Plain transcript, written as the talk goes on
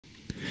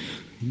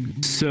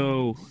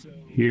So,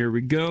 here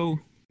we go.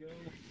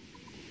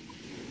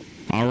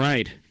 All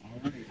right.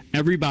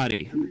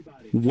 Everybody,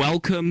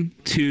 welcome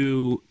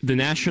to the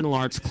National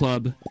Arts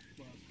Club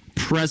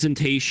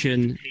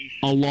presentation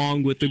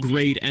along with the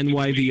great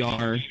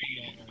NYVR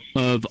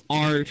of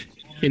Art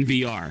in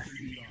VR.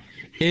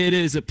 It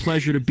is a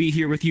pleasure to be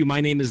here with you. My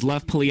name is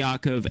Lev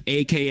Polyakov,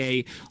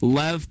 aka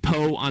Lev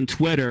Po on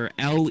Twitter,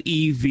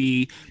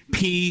 LEVPO.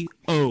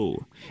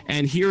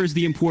 And here is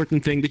the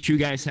important thing that you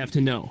guys have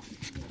to know.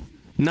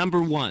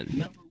 Number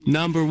one,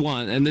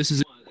 and this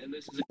is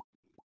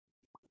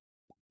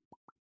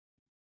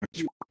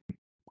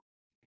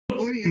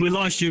we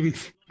lost you.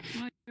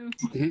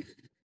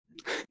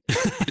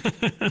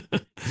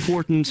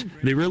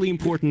 The really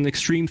important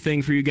extreme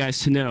thing for you guys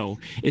to know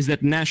is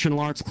that the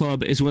National Arts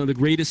Club is one of the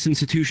greatest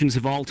institutions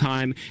of all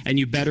time, and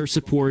you better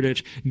support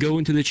it. Go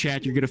into the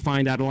chat. You're going to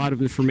find out a lot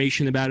of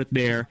information about it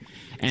there.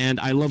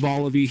 And I love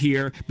all of you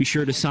here. Be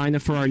sure to sign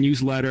up for our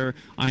newsletter.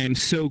 I am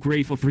so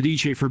grateful for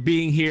DJ for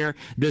being here.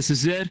 This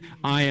is it.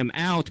 I am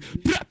out.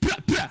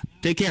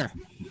 Take care.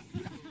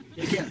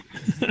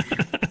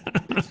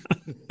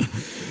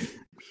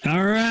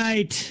 All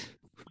right.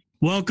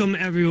 Welcome,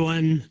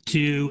 everyone,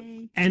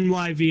 to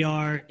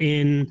NYVR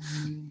in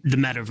the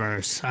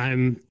Metaverse.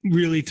 I'm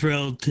really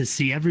thrilled to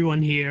see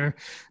everyone here,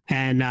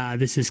 and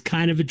this is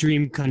kind of a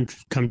dream come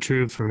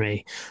true for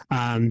me.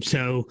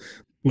 So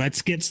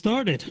let's get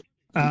started.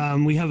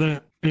 We have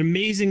an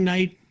amazing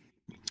night.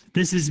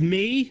 This is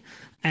me.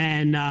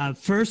 And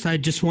first, I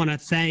just want to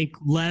thank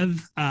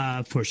Lev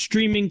for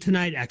streaming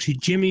tonight. Actually,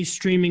 Jimmy's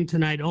streaming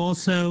tonight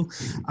also.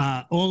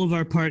 All of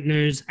our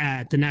partners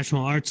at the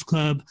National Arts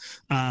Club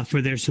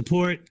for their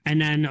support. And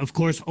then, of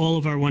course, all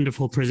of our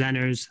wonderful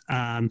presenters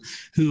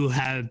who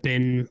have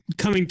been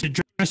coming to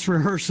dress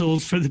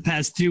rehearsals for the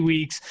past 2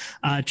 weeks,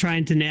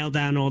 trying to nail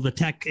down all the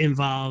tech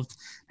involved.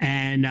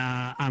 And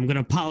I'm going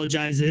to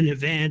apologize in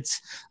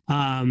advance.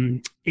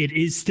 It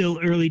is still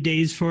early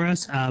days for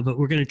us, but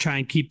we're going to try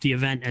and keep the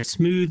event as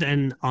smooth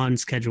and on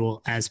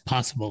schedule as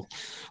possible.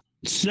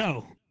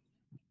 So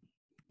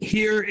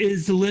here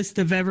is the list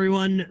of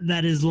everyone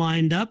that is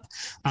lined up.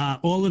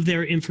 All of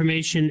their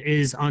information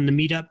is on the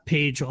Meetup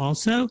page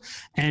also,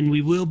 and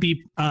we will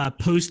be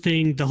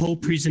posting the whole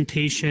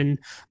presentation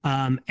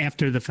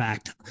after the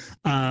fact.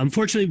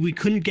 Unfortunately, we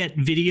couldn't get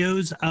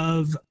videos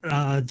of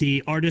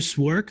the artist's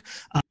work,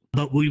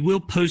 but we will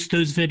post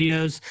those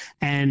videos,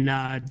 and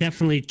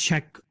definitely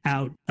check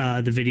out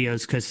the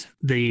videos because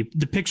the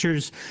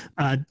pictures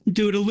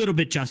do it a little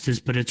bit justice,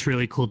 but it's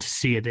really cool to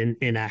see it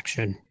in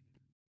action.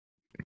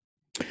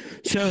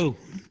 So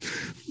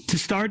to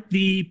start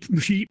the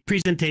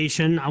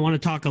presentation, I want to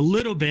talk a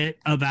little bit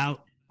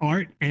about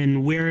art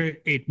and where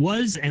it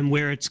was and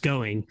where it's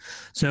going.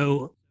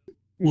 So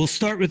we'll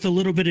start with a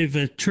little bit of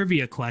a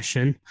trivia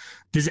question.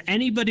 Does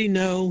anybody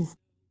know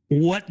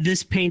what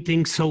this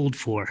painting sold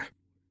for?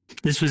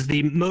 This was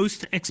the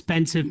most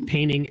expensive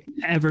painting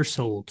ever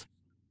sold.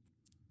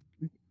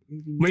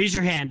 Raise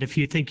your hand if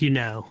you think you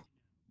know.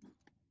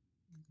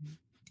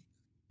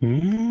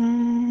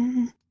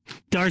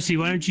 Darcy,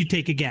 why don't you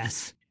take a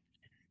guess?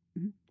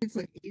 It's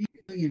like 80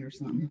 million or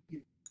something.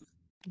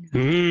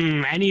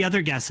 Any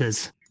other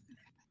guesses?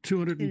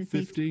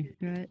 250.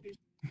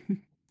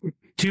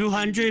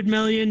 200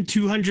 million,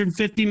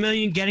 250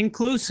 million, getting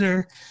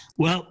closer.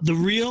 Well, the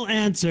real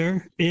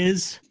answer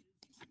is...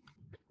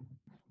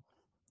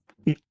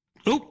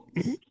 Oh,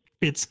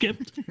 it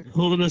skipped.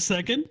 Hold on a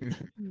second.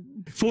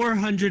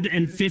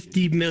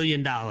 $450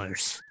 million.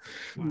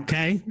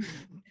 Okay.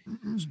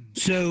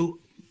 So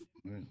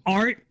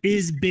art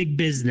is big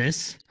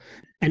business.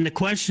 And the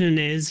question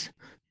is,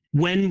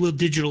 when will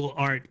digital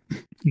art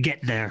get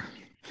there?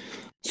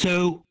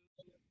 So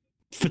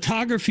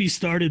photography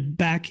started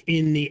back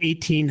in the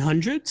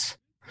 1800s.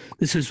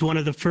 This is one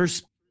of the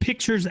first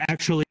pictures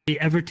actually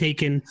ever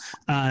taken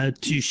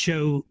to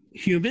show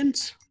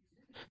humans.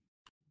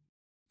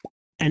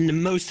 And the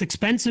most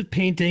expensive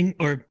painting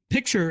or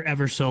picture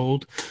ever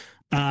sold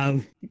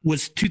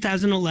was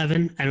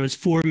 2011, and it was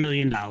 $4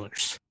 million.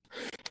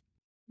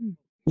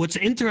 What's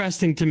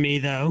interesting to me,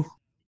 though,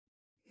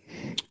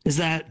 is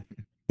that,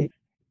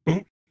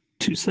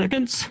 2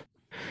 seconds.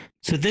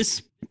 So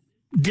this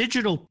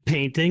digital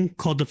painting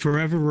called the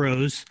Forever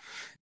Rose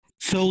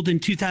sold in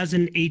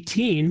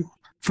 2018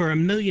 for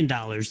 $1 million.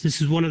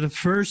 This is one of the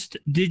first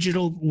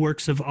digital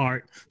works of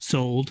art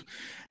sold,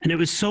 and it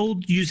was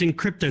sold using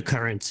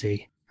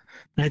cryptocurrency.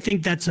 And I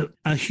think that's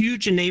a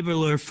huge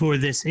enabler for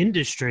this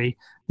industry,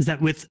 is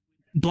that with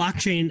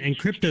blockchain and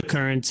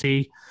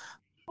cryptocurrency,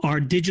 our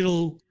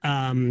digital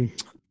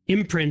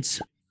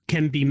imprints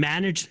can be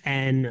managed,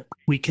 and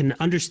we can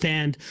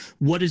understand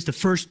what is the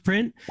first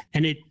print,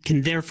 and it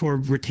can therefore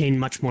retain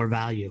much more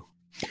value.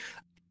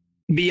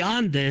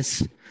 Beyond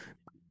this,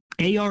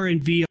 AR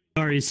and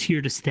VR is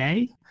here to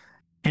stay,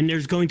 and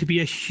there's going to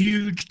be a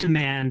huge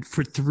demand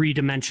for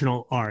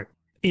three-dimensional art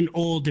in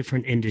all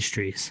different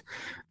industries.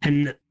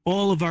 And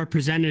all of our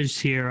presenters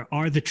here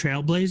are the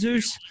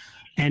trailblazers,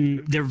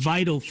 and they're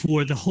vital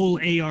for the whole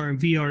AR and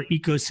VR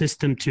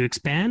ecosystem to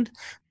expand.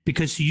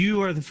 because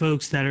you are the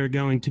folks that are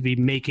going to be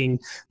making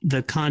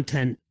the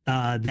content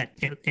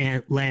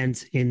that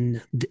lands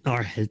in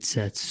our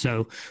headsets.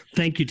 So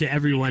thank you to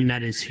everyone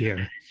that is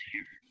here.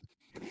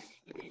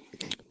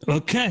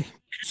 Okay,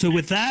 so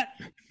with that,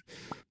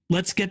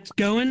 let's get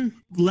going.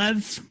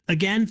 Lev,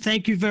 again,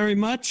 thank you very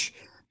much.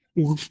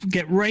 We'll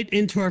get right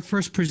into our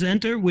first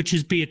presenter, which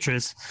is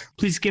Beatrice.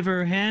 Please give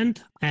her a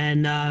hand,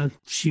 and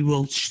she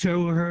will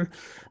show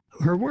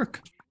her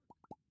work.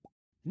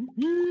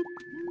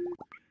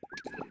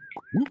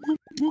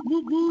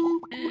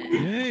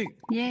 Yay!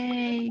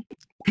 Yay.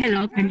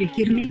 Hello, can you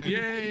hear me?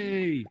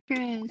 Yay!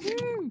 Chris.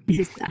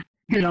 Yes.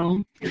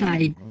 Hello.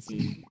 Hi.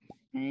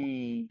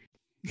 Hey.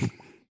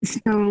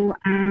 So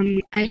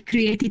I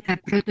created a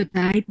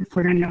prototype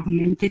for an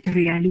augmented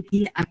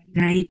reality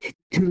applied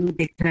to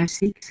the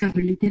classics of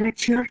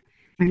literature.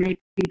 And I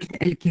picked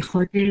El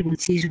Quijote,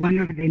 which is one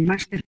of the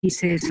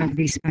masterpieces of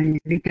the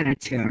Spanish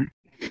literature.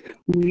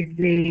 With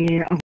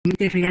the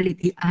augmented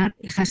reality app,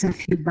 it has a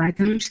few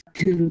buttons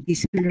to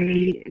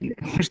display,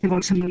 first of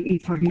all, some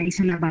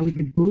information about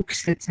the book,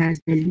 such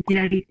as the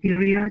literary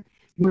period,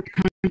 what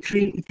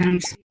country it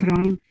comes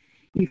from,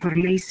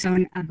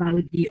 information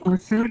about the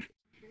author,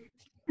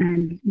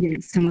 and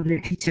some of the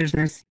features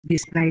that's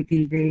described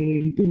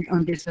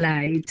on the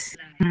slides.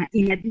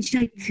 In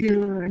addition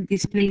to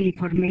displaying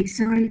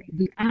information,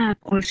 the app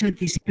also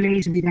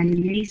displays with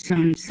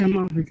animation some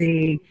of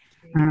the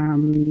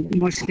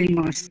most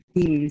famous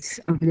scenes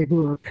of the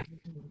book.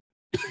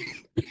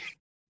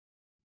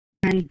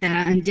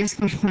 And just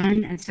for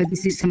fun, so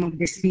this is some of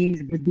the scenes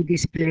that we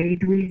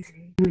displayed with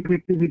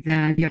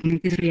the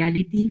augmented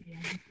reality.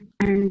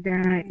 And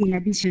in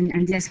addition,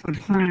 and just for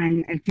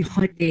fun, El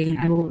Quijote,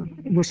 I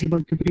was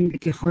able to bring the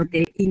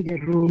Quijote in the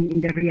room, in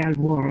the real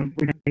world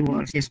where I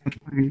was, just for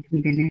fun.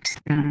 In the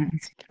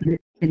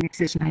next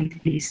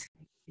slide, please.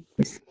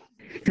 Yes.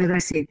 So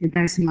that's it.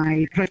 That's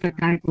my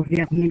prototype of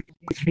the augmented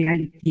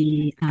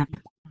reality app.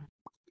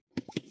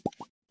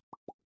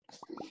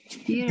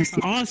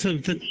 Beautiful.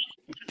 Awesome.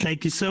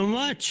 Thank you so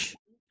much.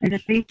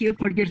 And thank you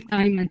for your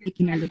time and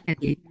taking a look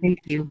at it. Thank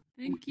you.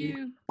 Thank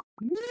you.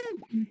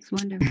 It's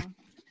wonderful.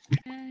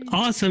 Yay.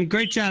 Awesome.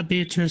 Great job,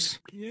 Beatrice.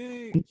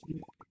 Yay!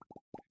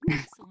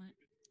 Excellent.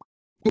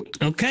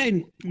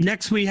 Okay,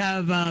 next we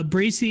have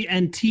Bracy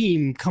and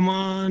team. Come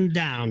on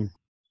down.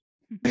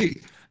 Hey,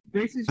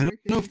 Grace is I right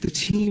don't know there.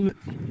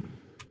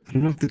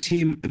 if the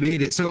team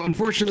made it. So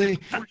unfortunately,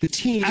 the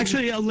team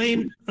Actually,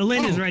 Elaine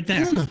is right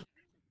there. Anna.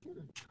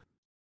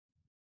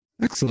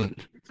 Excellent.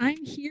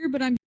 I'm here,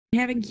 but I'm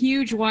having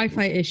huge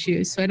Wi-Fi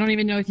issues, so I don't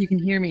even know if you can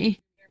hear me.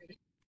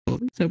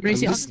 So,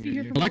 Bracy, I'll just be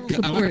here for I like the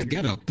support.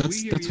 get up. That's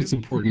We hear what's you.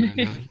 important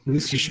right now. At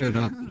least you showed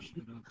up.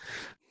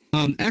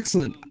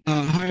 Excellent.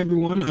 Hi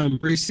everyone. I'm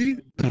Bracy.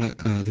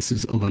 This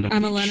is Elena.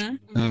 I'm Elena.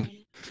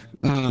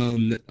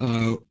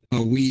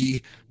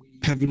 We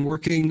have been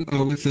working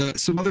with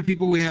some other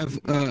people. We have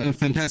a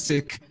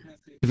fantastic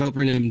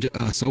developer named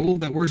Soul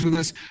that works with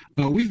us.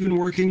 We've been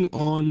working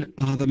on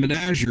the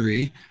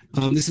Menagerie.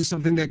 This is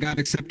something that got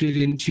accepted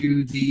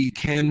into the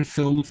Cannes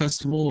Film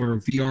Festival or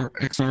VR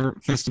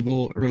XR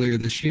Festival earlier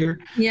this year.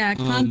 Yeah,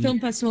 Cannes Film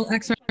Festival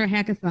XR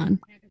Hackathon.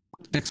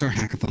 XR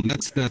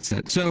Hackathon. That's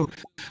it. So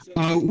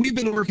we've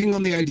been working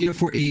on the idea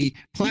for a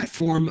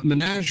platform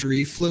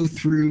Menagerie flow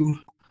through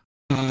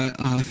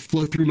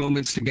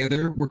moments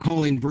together. We're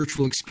calling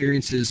virtual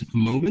experiences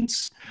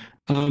moments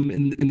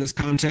in this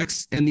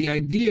context. And the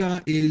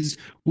idea is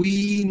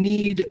we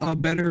need a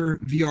better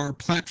VR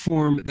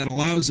platform that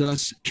allows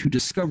us to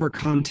discover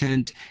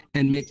content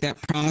and make that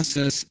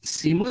process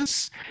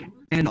seamless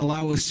and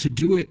allow us to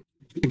do it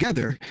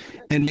together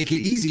and make it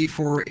easy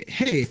for,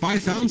 hey, if I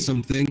found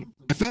something,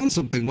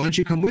 why don't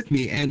you come with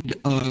me? And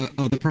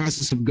the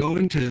process of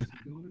going to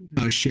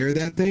share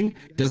that thing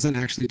doesn't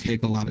actually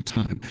take a lot of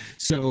time.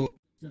 So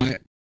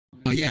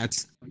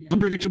it's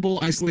unpredictable,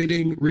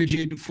 isolating,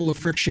 rigid, full of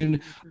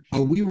friction.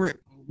 We were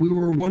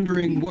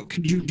wondering what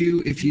could you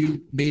do if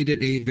you made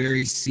it a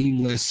very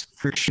seamless,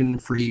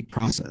 friction-free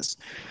process.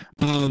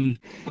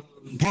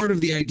 Part of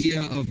the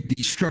idea of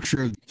the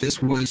structure of this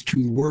was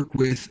to work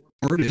with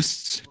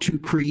artists to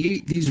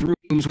create these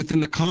rooms within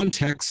the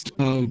context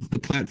of the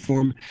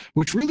platform,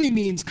 which really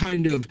means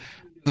kind of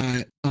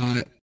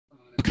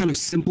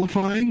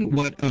simplifying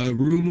what a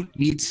room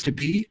needs to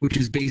be, which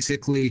is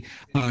basically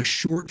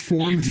short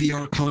form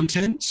VR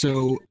content.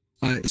 So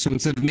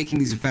instead of making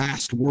these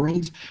vast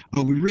worlds,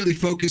 we really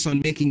focus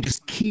on making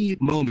just key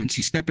moments.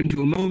 You step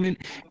into a moment,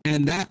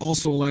 and that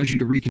also allows you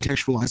to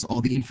recontextualize all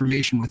the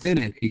information within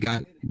it. You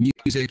got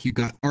music, you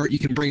got art. You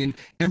can bring in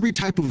every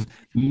type of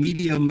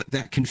medium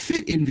that can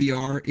fit in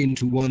VR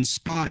into one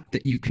spot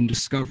that you can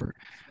discover.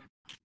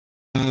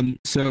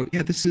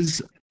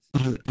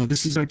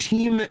 This is our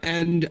team,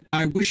 and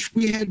I wish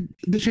we had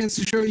the chance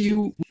to show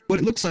you what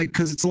it looks like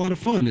because it's a lot of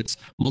fun. It's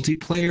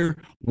multiplayer,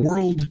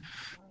 world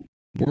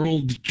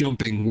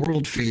jumping,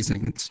 world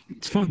phasing. It's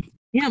fun.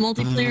 Yeah,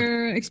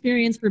 multiplayer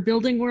experience for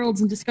building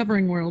worlds and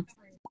discovering worlds.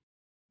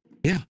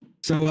 Yeah.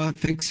 So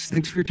thanks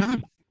for your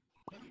time.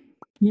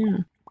 Yeah.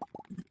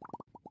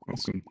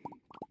 Awesome.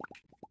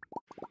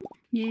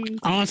 Yay.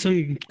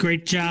 Awesome.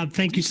 Great job.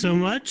 Thank you so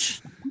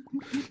much.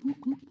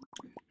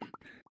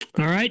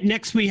 All right.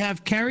 Next we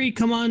have Carrie.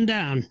 Come on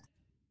down.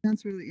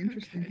 Sounds really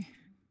interesting. Okay.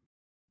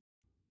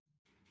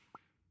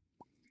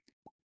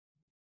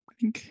 I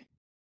think.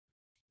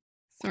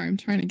 Sorry, I'm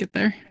trying to get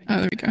there. Oh,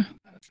 there we go.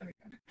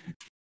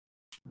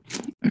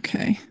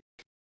 Okay.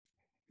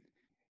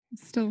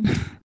 Still.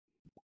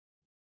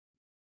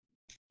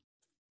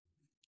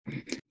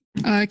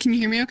 Can you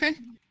hear me okay?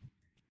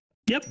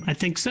 Yep, I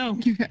think so.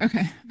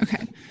 Okay.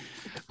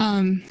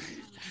 Hi,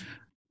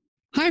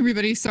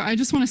 everybody. So I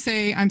just want to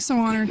say I'm so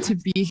honored to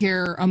be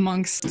here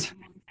amongst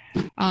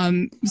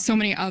so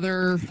many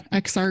other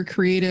XR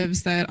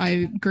creatives that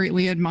I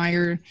greatly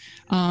admire.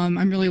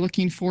 I'm really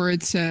looking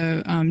forward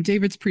to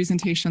David's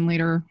presentation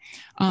later.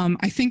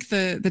 I think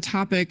the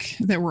topic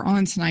that we're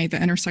on tonight,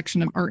 the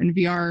intersection of art and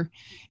VR,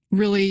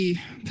 really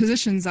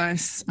positions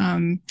us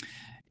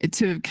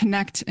to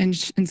connect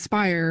and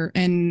inspire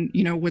in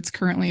what's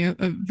currently a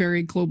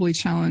very globally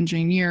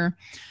challenging year.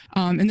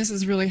 And this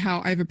is really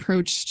how I've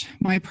approached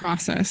my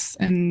process,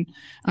 and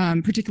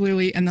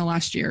particularly in the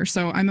last year.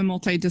 So I'm a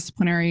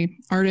multidisciplinary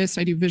artist.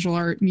 I do visual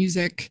art,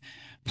 music,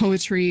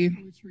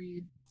 poetry,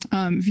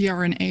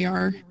 VR and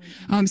AR.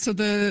 So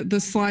the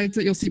slides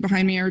that you'll see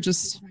behind me are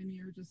just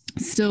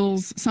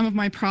stills, some of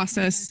my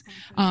process.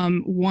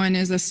 One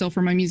is a still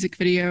for my music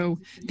video.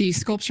 The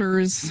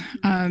sculptures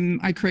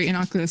I create in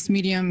Oculus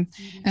Medium,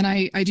 and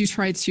I do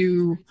try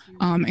to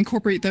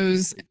incorporate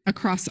those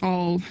across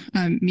all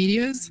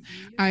medias.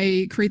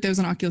 I create those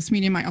in Oculus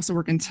Medium. I also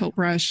work in Tilt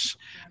Brush.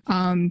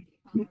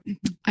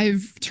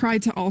 I've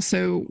tried to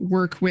also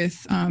work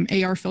with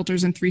AR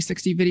filters and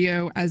 360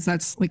 video, as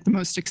that's like the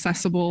most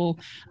accessible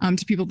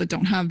to people that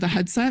don't have the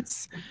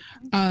headsets.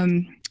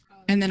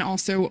 And then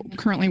also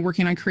currently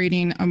working on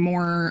creating a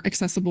more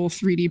accessible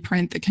 3D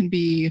print that can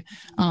be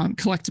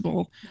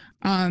collectible.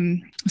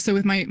 So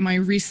with my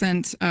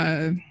recent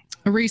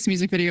Erase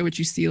music video, which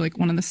you see like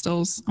one of the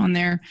stills on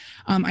there,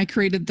 I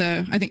created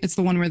I think it's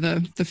the one where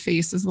the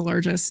face is the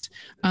largest.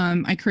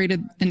 I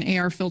created an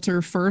AR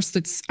filter first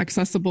that's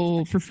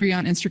accessible for free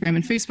on Instagram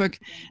and Facebook,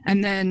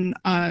 and then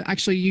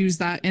actually use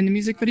that in the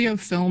music video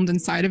filmed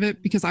inside of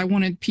it, because I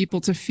wanted people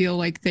to feel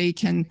like they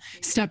can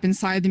step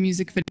inside the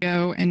music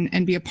video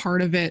and be a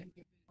part of it.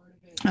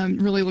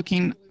 Really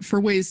looking for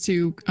ways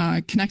to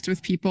connect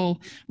with people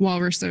while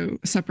we're so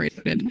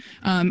separated.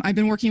 I've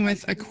been working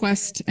with a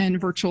Quest and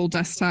virtual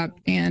desktop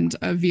and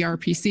a VR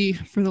PC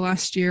for the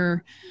last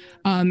year.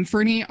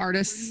 For any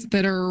artists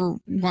that are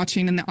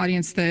watching in the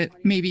audience that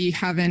maybe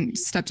haven't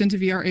stepped into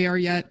VR AR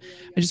yet,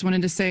 I just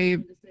wanted to say,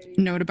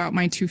 note about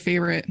my two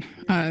favorite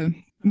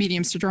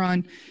mediums to draw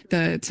on.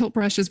 The Tilt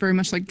Brush is very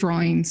much like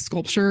drawing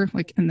sculpture,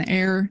 like in the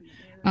air.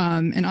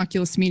 And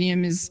Oculus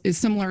Medium is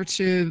similar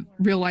to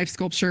real life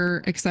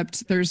sculpture,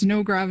 except there's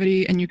no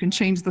gravity and you can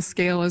change the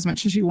scale as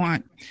much as you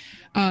want.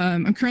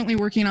 I'm currently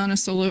working on a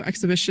solo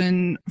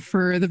exhibition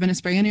for the Venice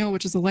Biennial,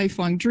 which is a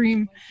lifelong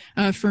dream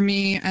for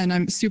me. And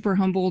I'm super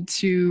humbled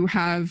to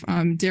have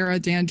Dara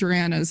Dan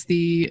Duran as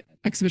the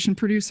exhibition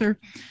producer.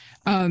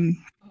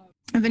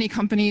 If any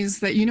companies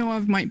that you know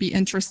of might be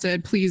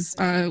interested, please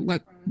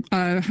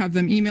have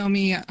them email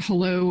me at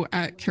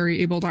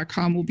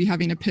hello@carrieable.com. We'll be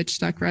having a pitch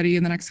deck ready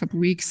in the next couple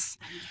weeks.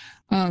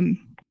 And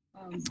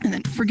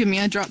then forgive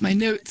me, I dropped my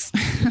notes.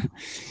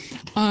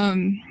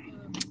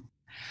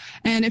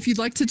 And if you'd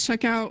like to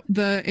check out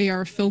the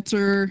AR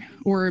filter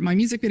or my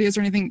music videos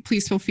or anything,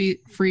 please feel free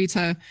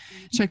to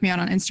check me out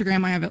on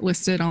Instagram. I have it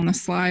listed on the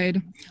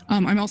slide.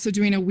 I'm also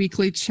doing a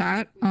weekly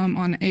chat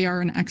on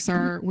AR and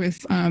XR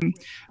with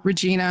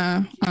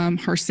Regina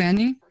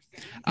Harsani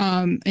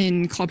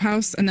in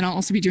Clubhouse. And then I'll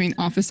also be doing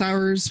office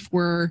hours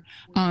for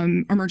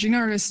emerging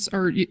artists,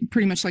 or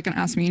pretty much like an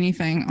Ask Me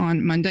Anything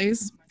on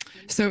Mondays.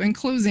 So in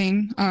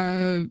closing,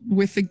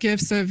 with the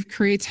gifts of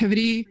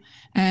creativity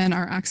and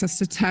our access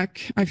to tech,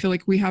 I feel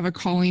like we have a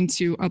calling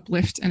to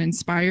uplift and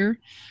inspire.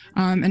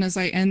 And as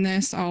I end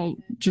this, I'll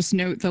just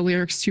note the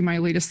lyrics to my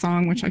latest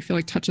song, which I feel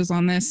like touches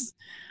on this.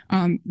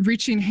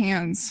 Reaching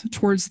hands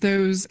towards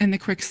those in the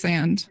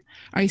quicksand,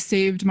 I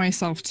saved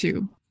myself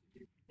too.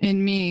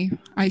 In me,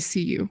 I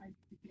see you.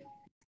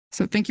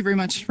 So thank you very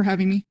much for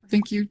having me.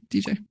 Thank you,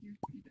 DJ.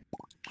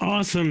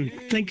 Awesome.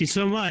 Thank you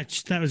so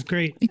much. That was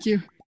great. Thank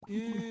you.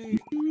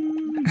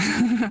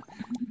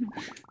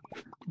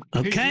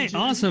 Okay,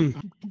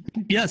 awesome.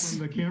 Yes.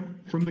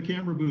 From the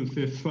camera booth,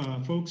 if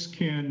folks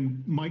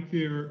can mic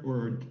their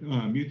or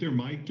mute their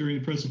mic during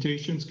the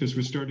presentations, because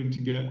we're starting to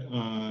get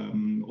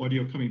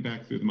audio coming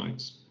back through the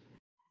mics.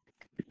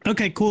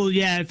 Okay, cool.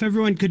 Yeah, if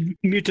everyone could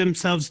mute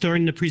themselves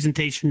during the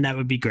presentation, that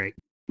would be great.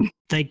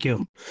 Thank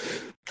you.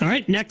 All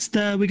right, next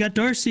we got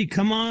Darcy.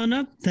 Come on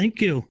up.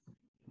 Thank you.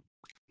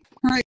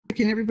 Hi,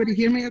 can everybody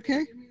hear me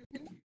okay?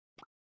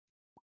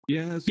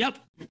 Yes. Yep.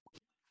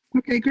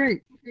 Okay,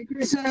 great.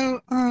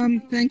 So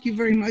thank you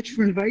very much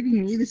for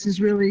inviting me. This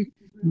is really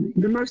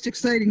the most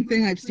exciting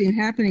thing I've seen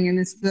happening in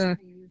this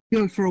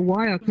field for a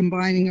while,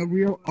 combining a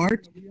real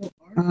art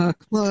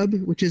club,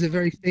 which is a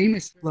very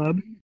famous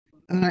club,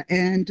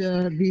 and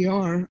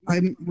VR.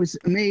 I was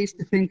amazed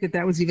to think that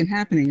that was even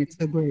happening. It's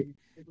so great.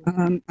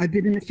 I've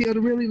been in the field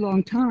a really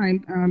long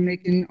time,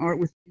 making art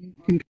with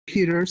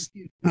computers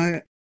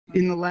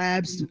in the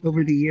labs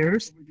over the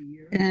years.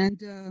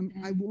 And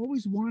I've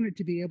always wanted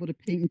to be able to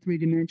paint in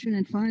 3D,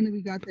 and finally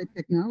we got that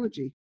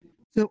technology.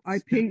 So I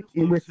paint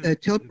with a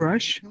tilt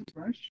brush.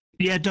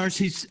 Yeah,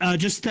 Darcy's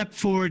just step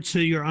forward so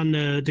you're on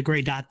the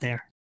gray dot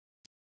there.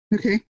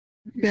 Okay,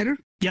 better?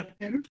 Yep.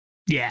 Better?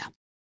 Yeah.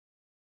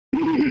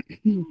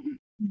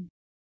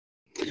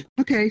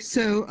 Okay,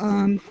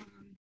 so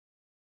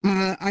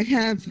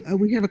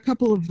we have a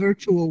couple of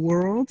virtual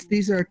worlds.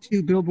 These are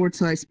two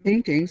billboard-sized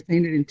paintings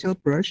painted in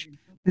tilt brush.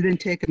 I then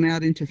take them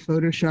out into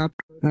Photoshop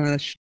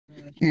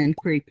and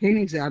create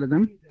paintings out of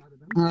them.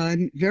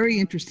 I'm very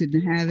interested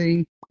in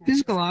having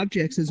physical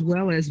objects as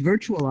well as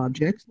virtual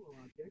objects.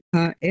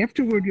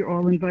 Afterward, you're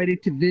all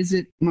invited to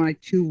visit my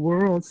two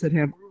worlds that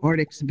have art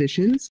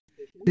exhibitions.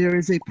 There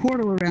is a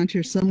portal around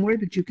here somewhere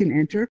that you can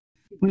enter.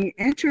 When you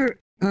enter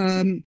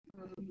the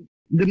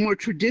more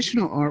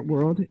traditional art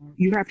world,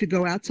 you have to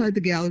go outside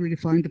the gallery to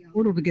find the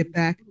portal to get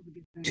back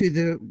to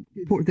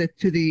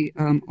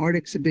the art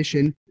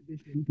exhibition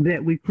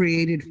that we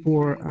created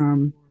for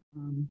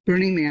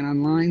Burning Man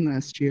online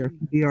last year,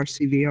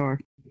 VRCVR.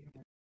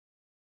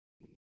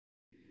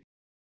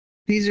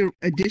 These are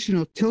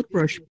additional tilt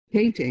brush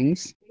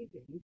paintings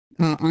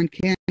on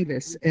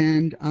canvas,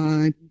 and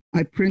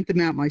I print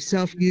them out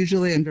myself,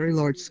 usually on very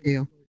large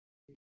scale.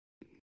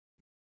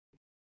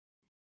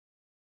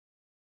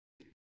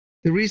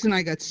 The reason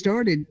I got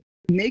started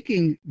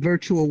making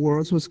virtual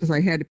worlds was because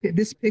I had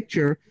this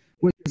picture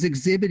was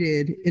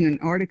exhibited in an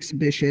art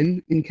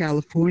exhibition in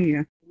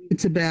California.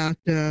 It's about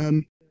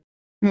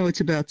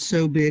it's about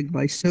so big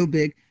by so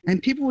big,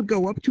 and people would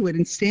go up to it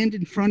and stand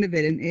in front of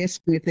it and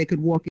ask me if they could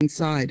walk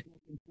inside.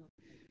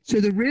 So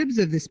the ribs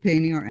of this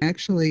painting are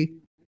actually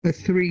a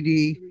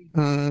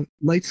 3D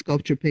light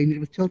sculpture painted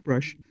with tilt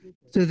brush.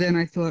 So then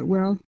I thought,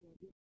 well,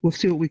 we'll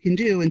see what we can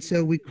do, and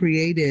so we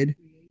created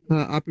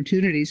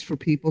opportunities for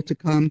people to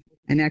come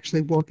and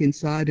actually walk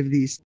inside of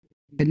these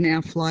and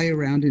now fly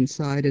around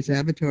inside as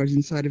avatars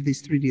inside of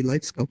these 3D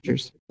light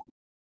sculptures.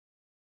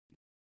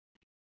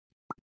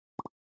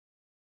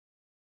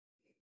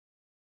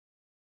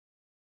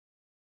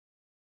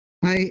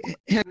 I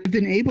have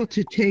been able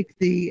to take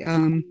these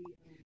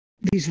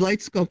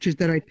light sculptures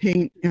that I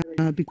paint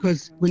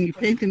because when you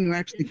paint them, you're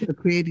actually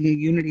creating a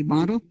Unity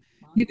model.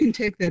 You can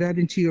take that out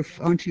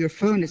onto your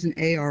phone as an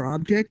AR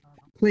object,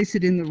 place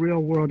it in the real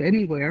world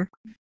anywhere,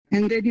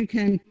 and then you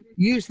can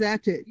use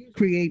that to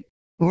create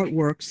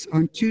artworks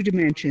on 2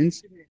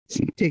 dimensions,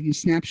 taking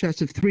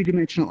snapshots of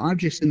 3-dimensional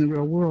objects in the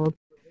real world.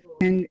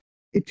 And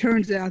it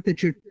turns out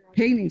that your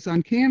paintings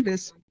on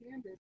canvas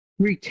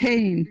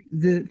retain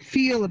the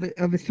feel of a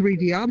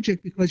 3D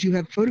object because you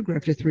have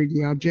photographed a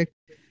 3D object.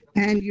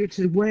 And it's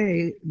a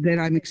way that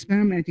I'm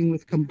experimenting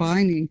with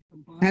combining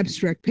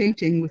abstract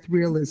painting with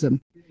realism.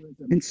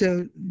 And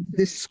so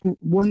this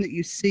one that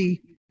you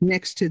see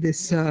next to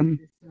this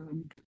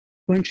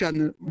bunch on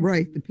the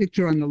right, the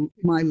picture on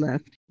my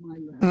left,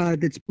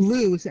 that's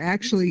blue is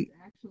actually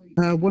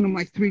one of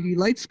my 3D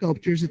light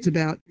sculptures. It's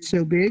about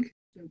so big,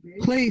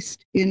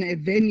 placed in a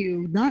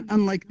venue not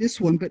unlike this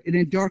one, but in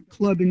a dark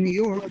club in New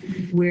York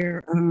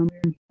where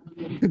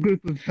a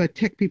group of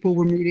tech people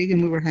were meeting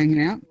and we were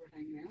hanging out.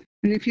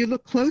 And if you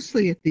look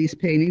closely at these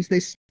paintings,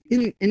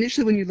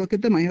 initially when you look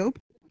at them, I hope,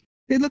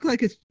 they look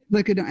like it's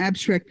like an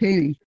abstract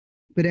painting.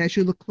 But as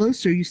you look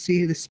closer, you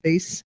see the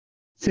space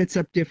sets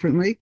up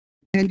differently,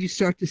 and you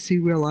start to see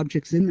real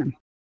objects in them.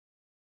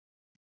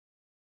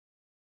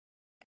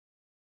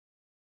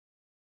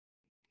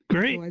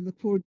 Great. So I look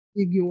forward to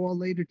seeing you all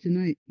later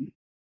tonight.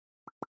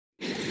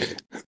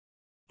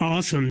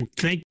 Awesome.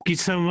 Thank you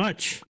so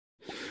much.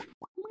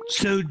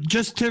 So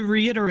just to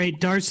reiterate,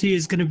 Darcy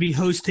is going to be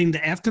hosting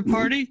the after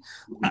party,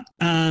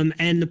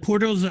 and the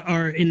portals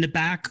are in the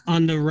back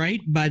on the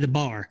right by the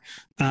bar.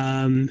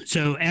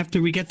 So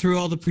after we get through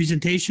all the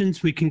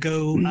presentations, we can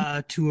go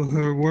to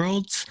her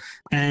worlds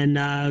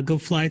and go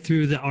fly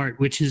through the art,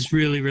 which is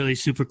really, really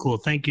super cool.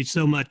 Thank you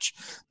so much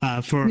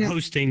for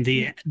hosting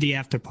the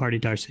after party,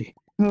 Darcy.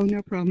 Oh,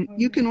 no problem.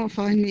 You can all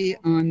find me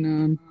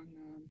on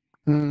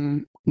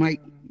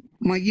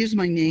use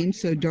my name,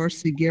 so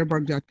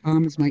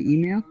darcygerbarg.com is my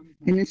email,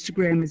 and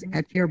Instagram is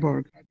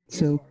 @gerbarg.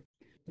 So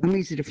I'm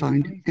easy to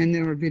find, and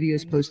there are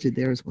videos posted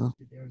there as well.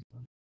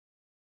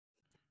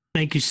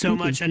 Thank you so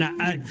much. And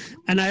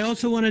I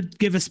also want to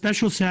give a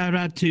special shout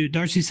out to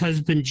Darcy's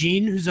husband,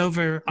 Gene, who's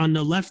over on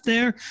the left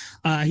there.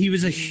 He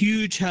was a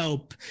huge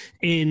help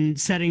in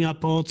setting up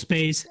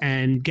AltSpace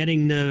and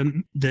getting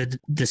the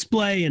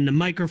display and the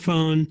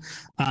microphone.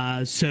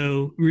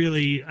 So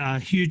really a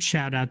huge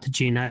shout out to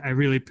Gene. I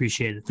really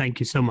appreciate it.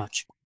 Thank you so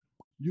much.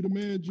 You the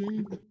man,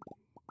 Gene.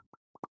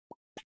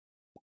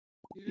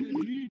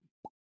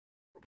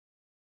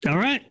 All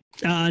right.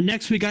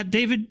 Next, we got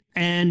David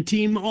and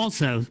team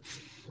also.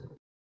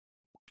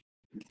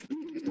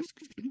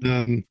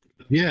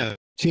 Yeah,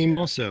 team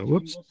also.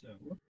 Whoops.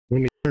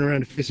 Let me turn around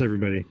to face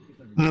everybody.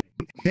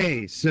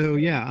 Hey, so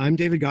yeah, I'm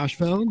David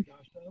Goshfeld.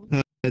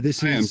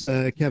 This is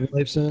Kevin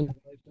Leifson,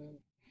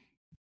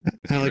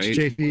 Alex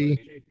Great.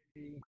 Chafee,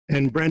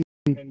 and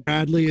Brendan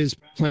Bradley is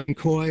playing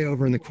coy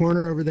over in the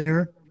corner over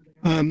there.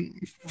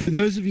 For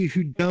those of you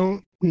who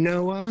don't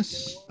know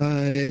us,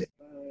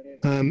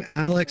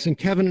 Alex and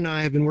Kevin and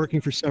I have been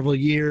working for several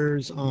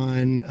years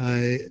on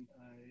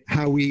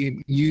how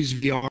we use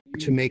VR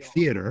to make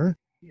theater.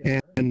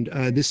 And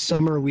this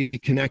summer we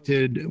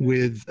connected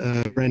with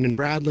Brendan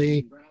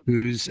Bradley,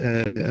 who's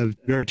a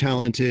very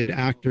talented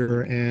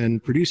actor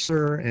and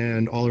producer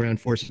and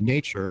all-around force of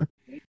nature,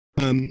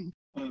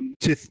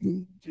 to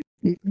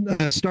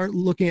start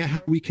looking at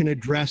how we can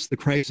address the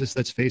crisis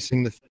that's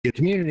facing the theater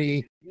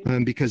community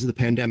because of the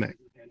pandemic.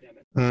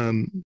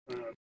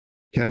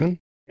 Kevin?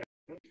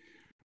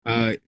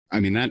 I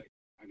mean, that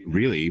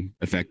really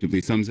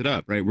effectively sums it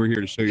up, right? We're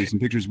here to show you some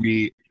pictures.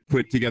 We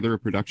put together a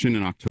production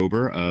in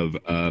October of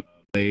a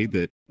play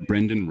that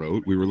Brendan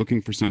wrote. We were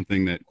looking for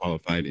something that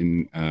qualified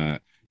in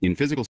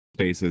physical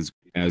space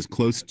as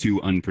close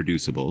to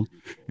unproducible.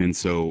 And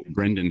so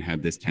Brendan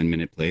had this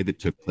 10-minute play that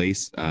took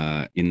place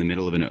in the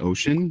middle of an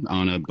ocean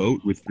on a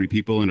boat with 3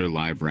 people and a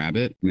live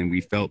rabbit. And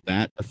we felt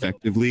that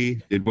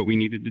effectively did what we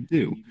needed to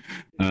do.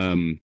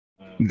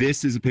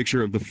 This is a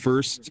picture of the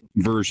first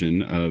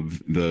version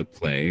of the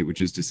play,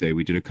 which is to say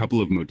we did a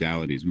couple of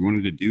modalities. We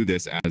wanted to do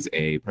this as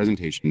a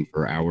presentation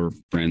for our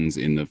friends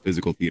in the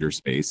physical theater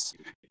space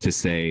to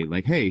say,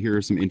 like, hey, here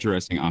are some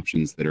interesting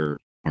options that are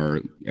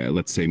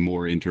let's say,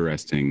 more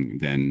interesting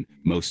than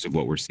most of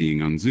what we're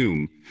seeing on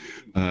Zoom.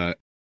 But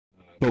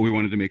we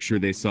wanted to make sure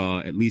they saw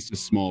at least a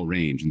small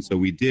range. And so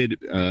we did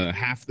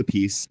half the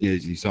piece,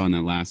 as you saw in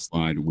that last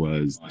slide,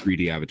 was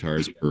 3D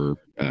avatars per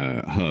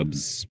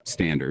Hub's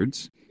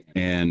standards.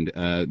 And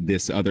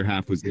this other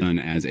half was done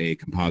as a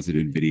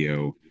composited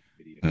video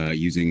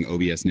using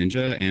OBS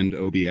Ninja and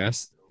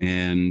OBS,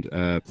 and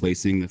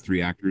placing the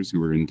 3 actors who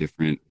were in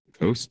different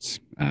coasts,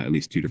 at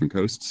least 2 different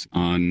coasts,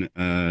 on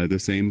the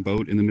same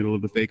boat in the middle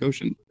of the fake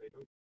ocean.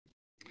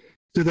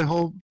 So the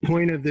whole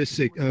point of this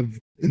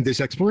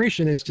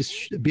exploration is to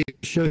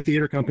show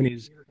theater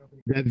companies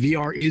that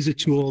VR is a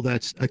tool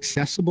that's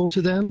accessible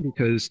to them,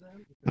 because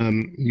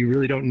you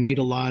really don't need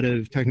a lot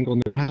of technical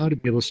know-how to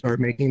be able to start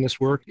making this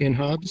work in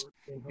Hubs,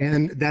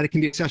 and that it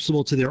can be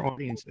accessible to their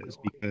audiences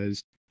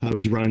because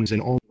Hubs runs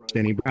in almost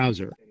any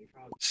browser.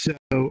 So,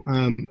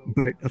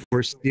 but of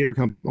course,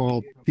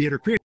 all theater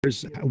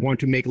creators want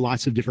to make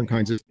lots of different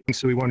kinds of things.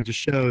 So we wanted to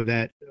show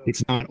that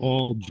it's not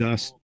all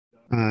just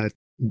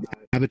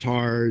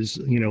avatars,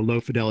 low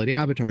fidelity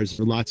avatars.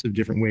 There are lots of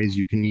different ways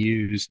you can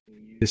use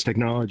this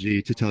technology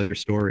to tell your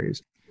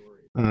stories.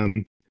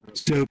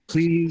 So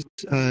please,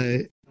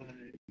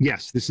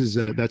 yes,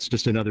 that's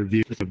just another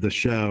view of the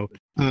show.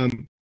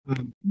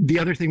 The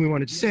other thing we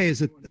wanted to say is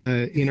that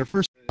in our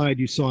first slide,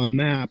 you saw a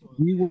map.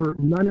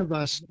 None of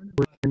us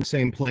were in the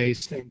same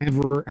place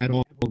ever at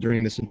all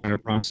during this entire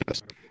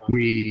process.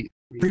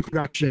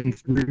 Pre-production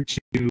through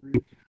to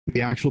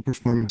the actual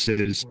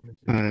performances,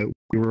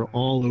 we were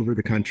all over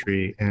the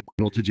country and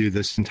able to do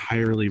this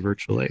entirely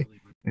virtually.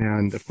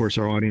 And of course,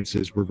 our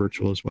audiences were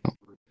virtual as well.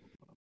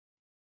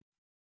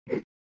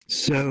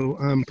 So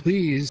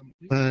please,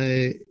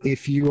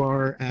 if you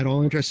are at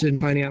all interested in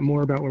finding out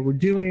more about what we're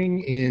doing,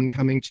 in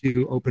coming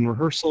to open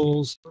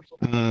rehearsals,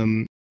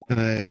 in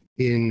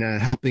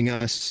helping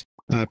us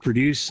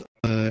produce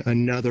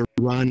another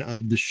run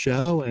of the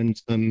show and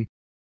some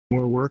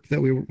more work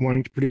that we're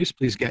wanting to produce,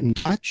 please get in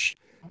touch.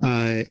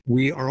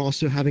 We are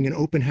also having an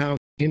open house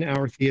in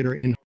our theater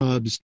in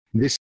Hubs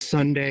this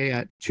Sunday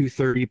at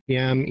 2:30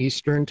 p.m.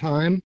 Eastern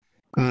Time.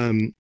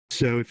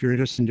 So if you're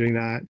interested in doing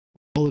that,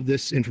 all of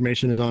this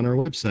information is on our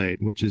website,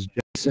 which is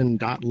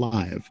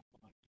jason.live.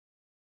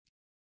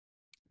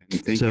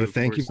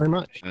 Thank you very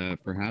much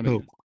for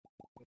having us.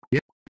 Yeah,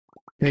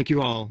 thank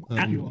you all.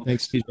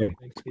 Thanks, TJ.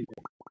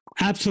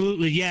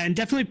 Absolutely, yeah, and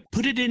definitely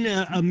put it in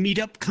a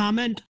meetup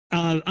comment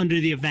under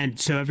the event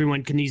so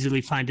everyone can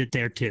easily find it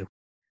there too.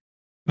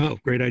 Oh,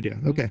 great idea.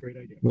 Okay,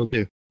 will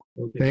do.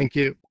 Thank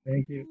you.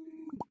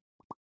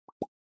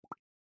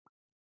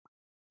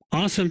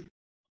 Awesome.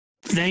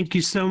 Thank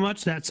you so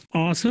much. That's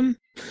awesome.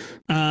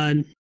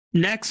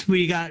 Next,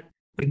 we got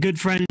a good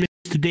friend,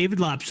 Mr. David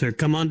Lobster.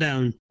 Come on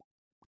down.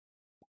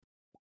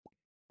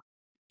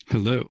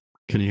 Hello.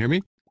 Can you hear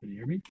me?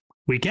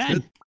 We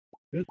can.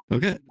 Good.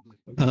 Okay.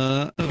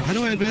 How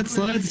do I advance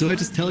slides? Do I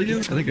just tell you?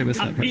 I think I missed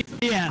that part.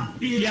 Yeah.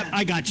 Yep.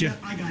 I got you.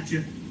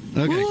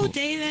 Okay. Ooh, Cool.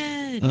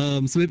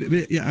 David. So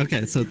maybe yeah.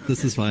 Okay. So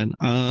this is fine.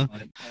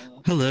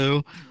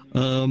 Hello.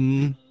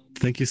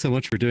 Thank you so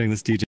much for doing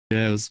this, DJ.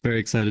 I was very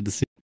excited to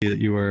see that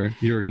you were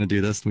going to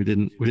do this. We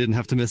didn't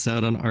have to miss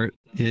out on art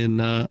in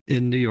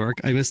New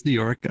York. I miss New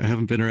York. I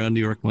haven't been around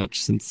New York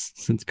much since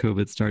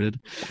COVID started.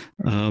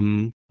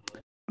 I've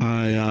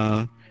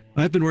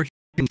been working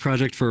on the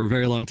project for a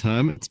very long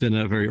time. It's been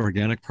a very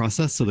organic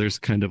process, so there's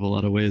kind of a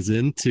lot of ways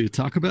in to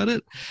talk about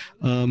it.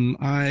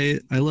 I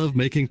love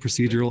making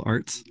procedural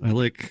art. I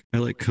like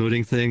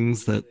coding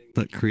things that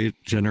create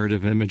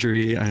generative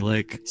imagery. I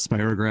like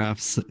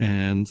spirographs,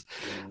 and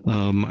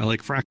I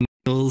like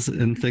fractals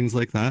and things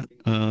like that.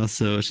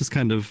 So it's just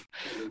kind of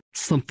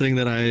something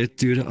that I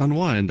do to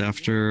unwind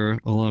after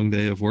a long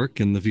day of work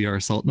in the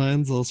VR Salt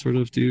Mines. I'll sort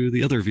of do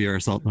the other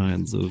VR Salt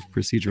Mines of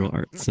procedural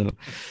art. So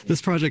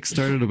this project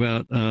started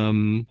about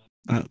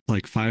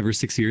like 5 or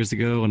 6 years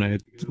ago when I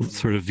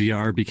sort of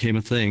VR became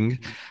a thing,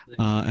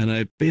 and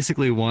I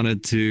basically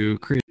wanted to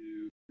create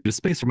a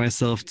space for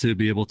myself to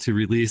be able to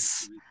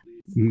release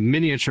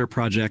miniature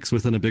projects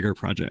within a bigger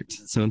project.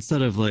 So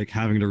instead of like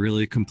having to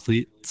really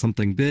complete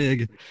something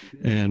big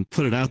and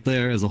put it out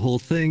there as a whole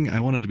thing,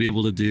 I wanted to be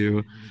able to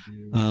do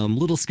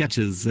little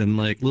sketches and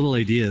like little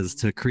ideas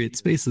to create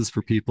spaces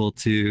for people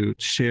to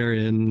share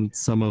in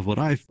some of what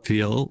I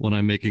feel when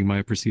I'm making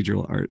my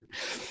procedural art.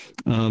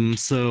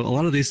 So a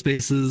lot of these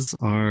spaces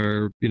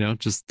are,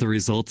 just the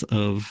result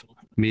of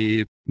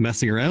me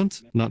messing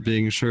around, not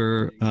being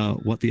sure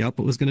what the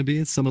output was going to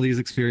be. Some of these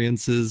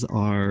experiences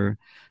are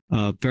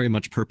very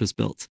much purpose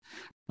built.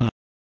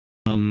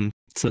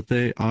 So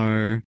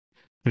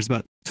there's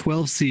about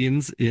 12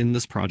 scenes in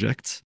this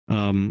project.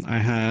 I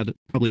had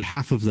probably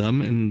half of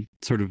them in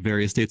sort of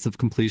various states of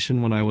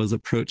completion when I was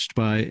approached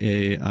by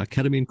a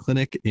ketamine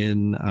clinic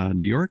in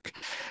New York,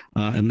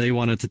 and they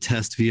wanted to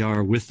test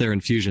VR with their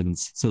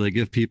infusions. So they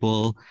give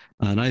people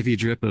an IV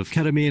drip of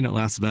ketamine. It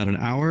lasts about an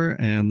hour,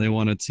 and they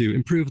wanted to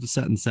improve the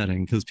set and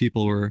setting because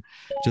people were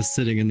just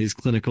sitting in these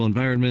clinical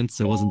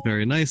environments. It wasn't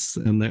very nice,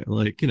 and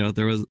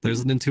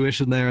there's an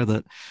intuition there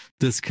that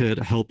this could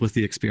help with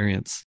the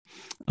experience.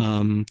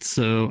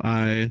 So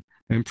I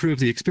improved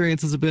the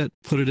experiences a bit,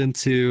 put it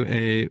into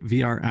a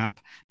VR app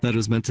that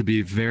was meant to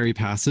be very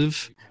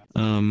passive.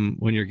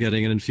 When you're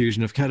getting an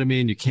infusion of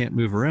ketamine, you can't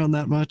move around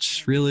that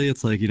much, really.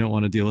 It's like you don't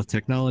want to deal with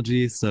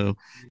technology. So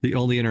the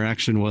only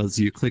interaction was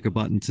you click a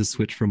button to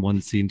switch from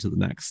one scene to the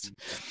next.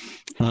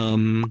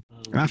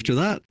 After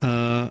that,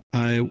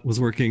 I was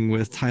working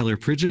with Tyler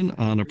Pridgeon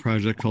on a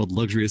project called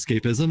Luxury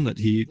Escapism that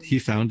he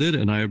founded,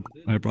 and I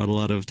brought a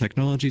lot of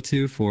technology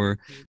to for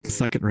the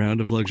second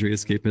round of Luxury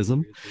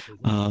Escapism.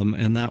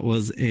 And that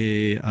was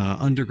a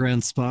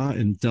underground spa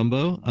in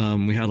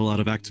Dumbo. We had a lot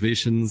of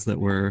activations that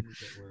were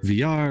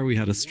VR. We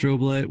had a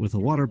strobe light with a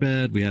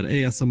waterbed. We had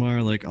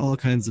ASMR, like all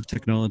kinds of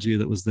technology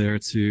that was there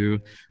to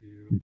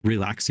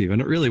relax you.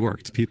 And it really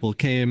worked. People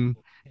came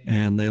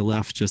and they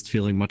left just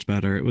feeling much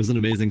better. It was an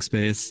amazing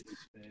space.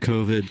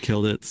 COVID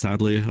killed it,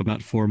 sadly,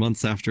 about 4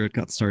 months after it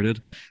got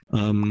started.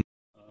 And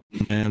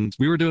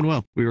we were doing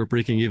well. We were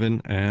breaking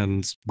even,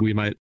 and we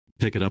might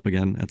pick it up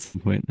again at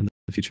some point in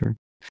the future.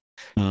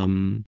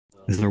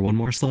 Is there one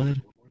more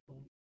slide?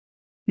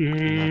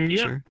 Yeah.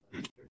 Sure.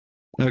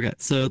 Okay,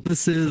 so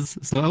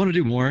I want to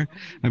do more.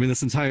 I mean,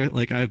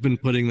 I've been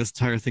putting this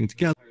entire thing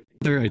together.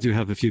 I do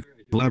have a few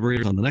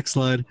collaborators on the next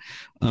slide.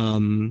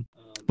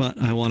 But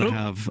I want to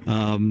have,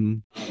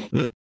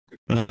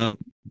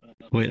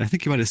 wait, I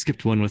think you might have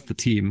skipped one with the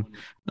team.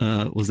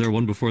 Was there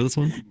one before this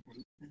one?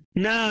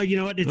 No, you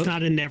know what? It's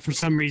not in there for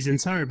some reason.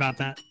 Sorry about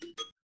that.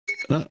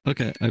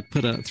 Okay, I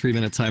put a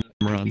 3-minute timer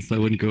on so I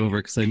wouldn't go over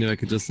because I knew I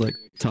could just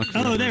talk.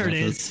 Oh, there it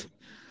is.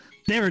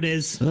 There it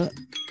is.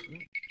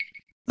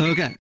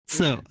 Okay.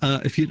 So,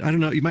 I don't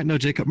know, you might know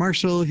Jacob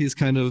Marshall. He's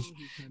kind of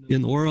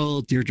in the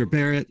world. Deirdre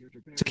Barrett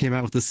came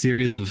out with a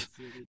series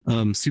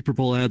of Super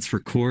Bowl ads for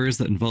Coors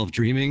that involve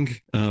dreaming.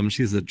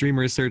 She's a dream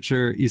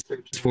researcher. East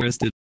Forest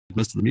did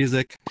most of the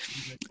music.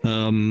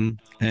 And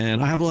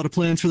I have a lot of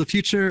plans for the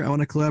future. I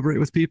want to collaborate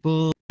with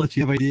people. If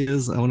you have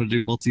ideas, I want to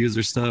do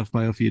multi-user stuff,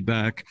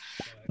 biofeedback,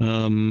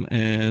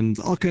 and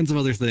all kinds of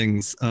other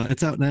things.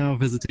 It's out now,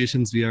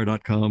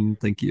 visitationsvr.com.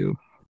 Thank you.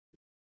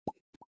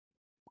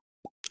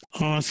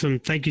 Awesome.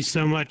 Thank you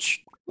so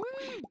much.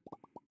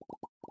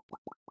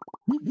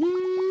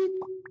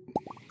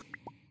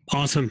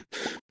 Awesome.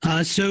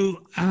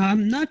 So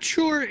I'm not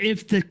sure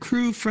if the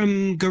crew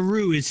from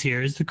Guru is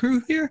here. Is the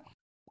crew here?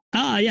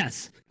 Ah,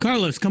 yes.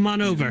 Carlos, come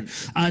on over.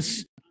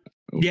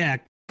 Yeah,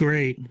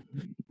 great.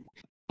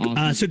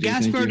 Awesome. So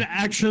Gaspard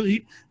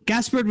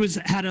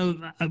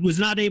was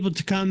not able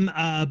to come,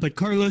 but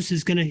Carlos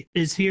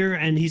is here,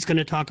 and he's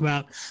gonna talk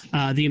about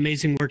the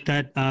amazing work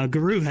that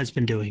Guru has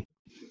been doing.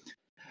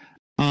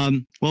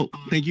 Well,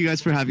 thank you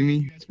guys for having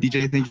me.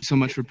 DJ, thank you so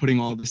much for putting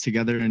all this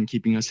together and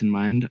keeping us in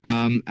mind.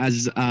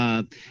 As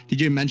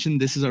DJ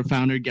mentioned, this is our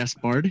founder,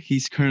 Gaspard.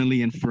 He's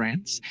currently in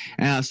France.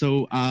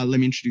 So let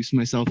me introduce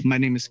myself. My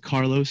name is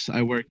Carlos.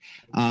 I work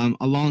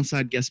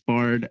alongside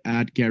Gaspard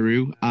at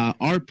Garu.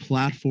 Our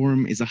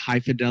platform is a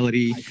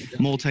high-fidelity,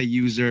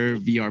 multi-user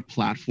VR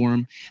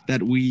platform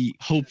that we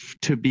hope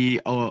to be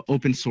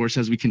open source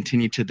as we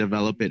continue to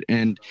develop it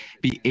and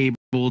be able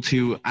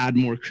to add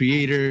more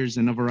creators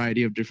and a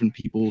variety of different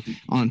people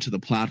onto the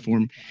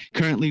platform.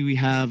 Currently, we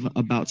have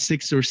about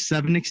 6 or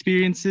 7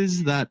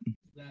 experiences that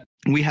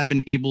we have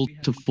been able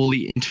to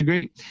fully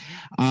integrate.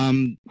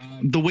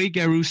 The way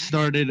Garu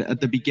started at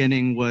the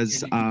beginning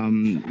was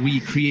we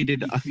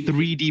created a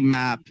 3D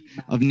map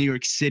of New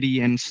York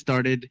City and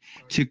started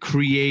to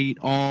create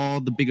all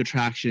the big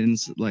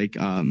attractions like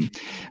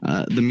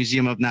the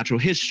Museum of Natural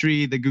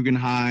History, the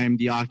Guggenheim,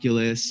 the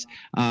Oculus,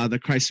 the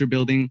Chrysler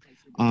Building,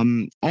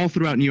 all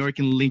throughout New York,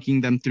 and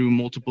linking them through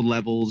multiple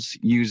levels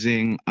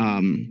using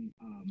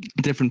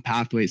different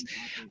pathways.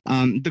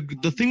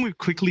 The thing we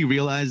quickly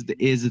realized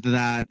is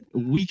that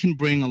we can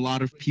bring a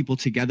lot of people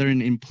together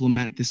and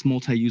implement this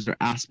multi-user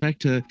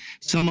aspect to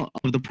some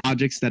of the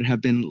projects that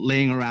have been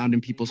laying around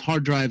in people's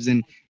hard drives,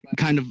 and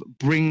kind of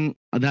bring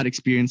that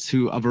experience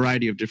to a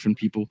variety of different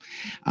people.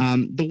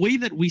 The way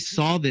that we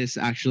saw this,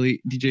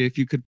 actually, DJ, if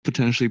you could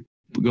potentially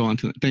go on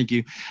to it. Thank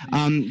you.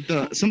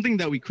 Something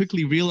that we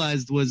quickly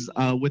realized was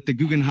with the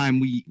Guggenheim,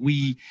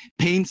 we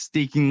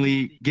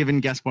painstakingly, given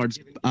Gaspard's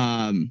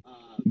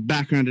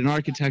background in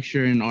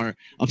architecture and our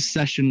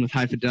obsession with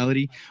high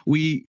fidelity,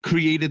 we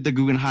created the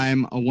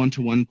Guggenheim, a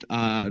one-to-one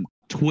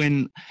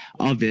twin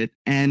of it,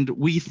 and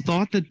we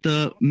thought that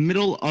the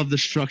middle of the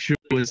structure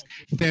was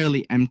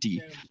fairly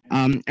empty.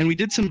 And we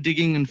did some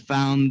digging and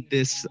found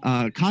this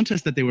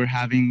contest that they were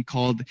having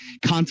called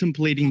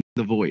Contemplating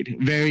the Void,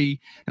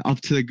 very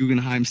up to the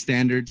Guggenheim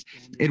standards.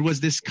 It was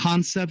this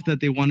concept that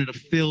they wanted to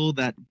fill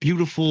that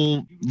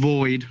beautiful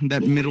void,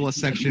 that middle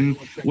section,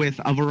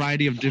 with a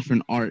variety of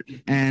different art.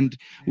 And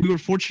we were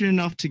fortunate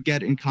enough to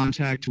get in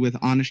contact with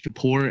Anish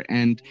Kapoor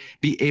and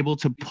be able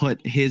to put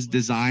his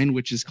design,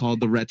 which is called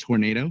the Red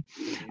Tornado,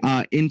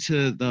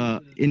 into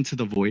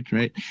the void,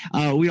 right?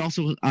 We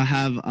also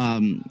have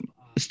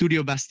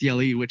Studio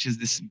Bastielli, which is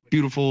this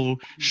beautiful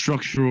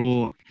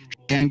structural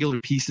angular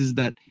pieces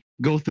that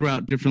go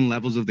throughout different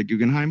levels of the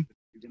Guggenheim.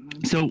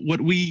 So what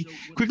we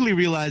quickly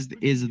realized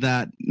is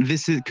that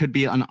could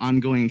be an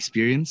ongoing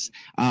experience,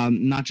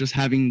 not just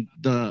having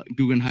the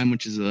Guggenheim,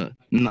 which is a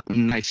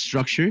nice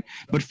structure,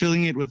 but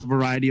filling it with a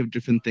variety of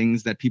different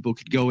things that people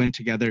could go in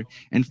together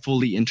and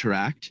fully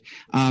interact.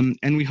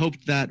 And we hope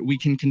that we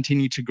can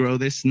continue to grow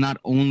this, not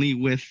only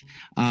with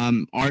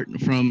art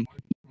from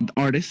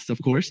artists, of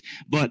course,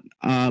 but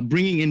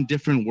bringing in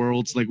different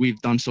worlds like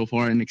we've done so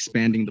far and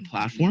expanding the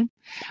platform.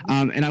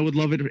 And I would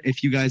love it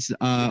if you guys,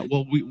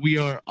 we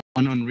are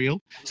on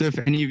Unreal. So if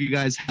any of you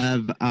guys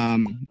have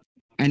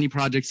any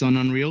projects on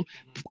Unreal,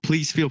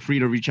 please feel free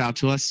to reach out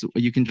to us.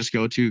 You can just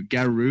go to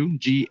Garou,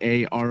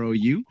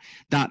 GAROU.io.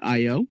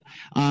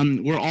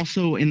 We're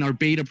also in our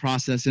beta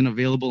process and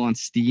available on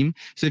Steam.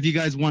 So if you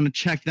guys want to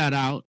check that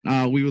out,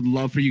 we would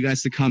love for you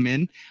guys to come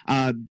in.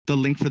 The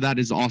link for that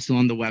is also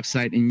on the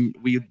website, and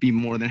we would be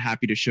more than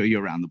happy to show you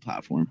around the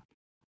platform.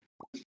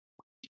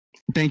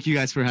 Thank you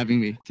guys for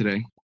having me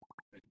today.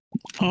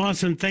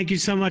 Awesome. Thank you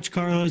so much,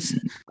 Carlos.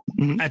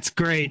 That's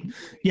great.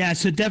 Yeah,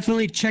 so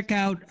definitely check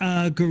out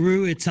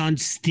Garou. It's on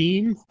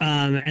Steam,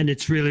 and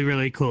it's really,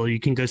 really cool. You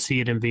can go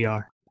see it in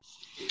VR.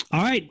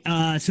 All right.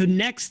 So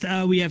next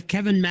we have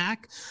Kevin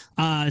Mack.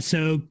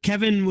 So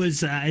Kevin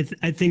was, I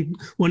think,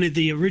 one of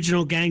the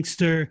original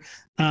gangster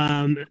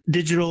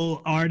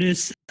digital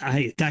artists.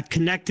 I got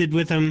connected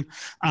with him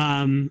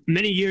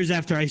many years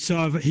after I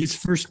saw his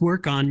first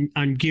work on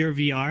Gear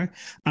VR,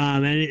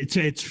 and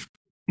it's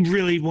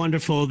really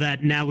wonderful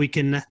that now we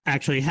can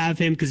actually have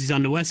him, because he's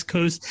on the West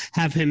Coast,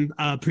 have him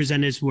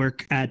present his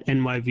work at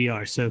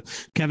NYVR. So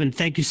Kevin,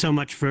 thank you so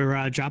much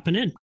for dropping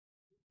in.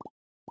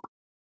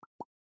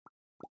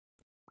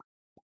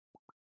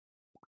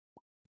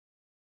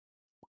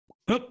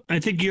 Oh, I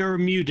think you're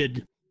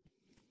muted.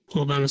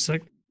 Hold on a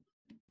sec.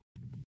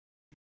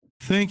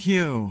 Thank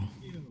you.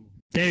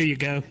 There you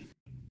go.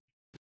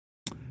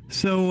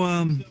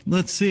 So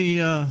let's see.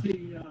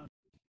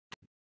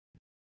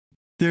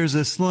 There's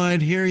a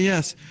slide here.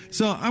 Yes.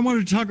 So I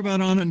wanted to talk about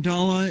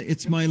Anandala.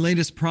 It's my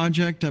latest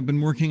project. I've been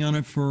working on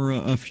it for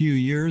a few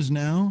years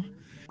now,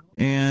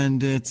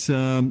 and it's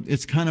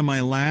kind of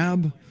my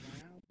lab.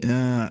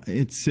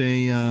 It's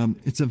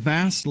a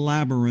vast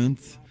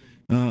labyrinth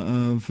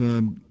of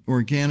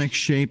organic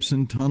shapes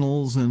and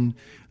tunnels, and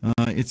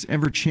it's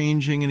ever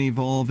changing and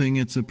evolving.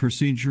 It's a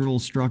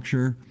procedural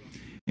structure,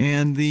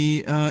 and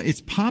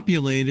it's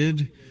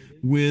populated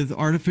with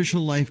artificial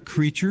life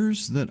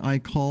creatures that I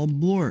call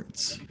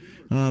blorts.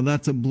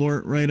 That's a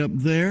blort right up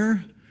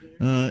there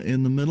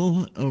in the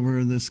middle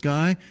over the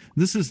sky.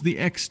 This is the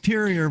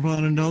exterior of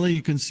Anandala.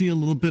 You can see a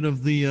little bit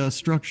of the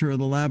structure of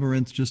the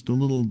labyrinth, just a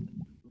little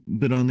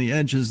bit on the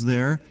edges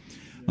there.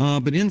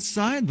 But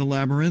inside the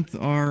labyrinth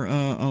are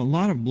a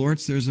lot of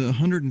blorts. There's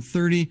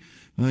 130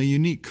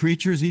 unique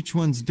creatures. Each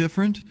one's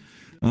different.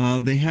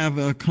 They have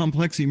a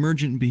complex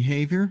emergent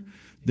behavior.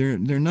 They're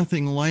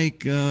nothing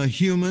like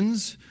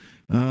humans.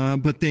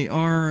 But they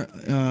are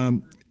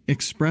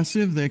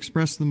expressive. They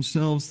express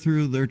themselves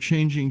through their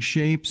changing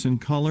shapes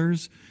and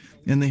colors,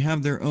 and they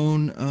have their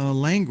own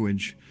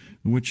language,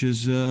 which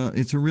is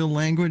it's a real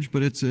language,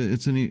 but it's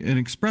an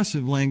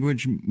expressive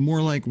language,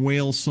 more like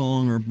whale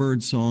song or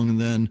bird song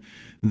than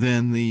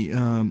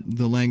the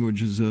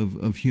languages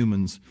of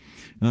humans.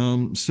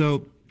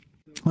 So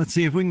let's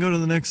see if we can go to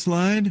the next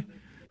slide.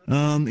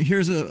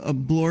 Here's a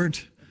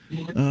blort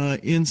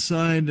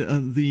inside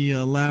the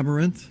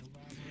labyrinth,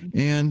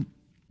 and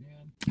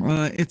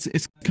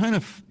it's kind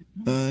of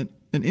an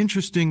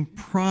interesting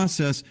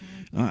process.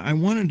 I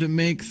wanted to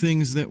make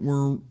things that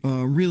were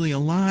really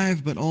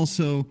alive, but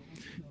also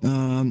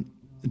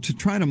to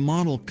try to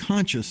model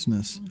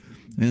consciousness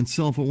and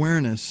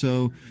self-awareness.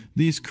 So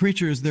these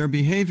creatures, their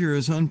behavior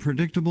is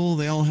unpredictable.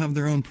 They all have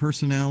their own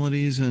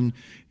personalities, and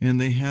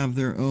they have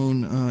their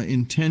own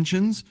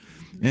intentions.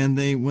 And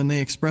when they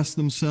express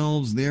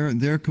themselves,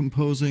 they're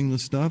composing the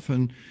stuff,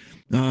 and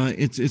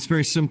it's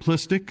very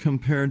simplistic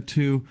compared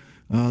to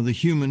the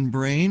human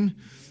brain.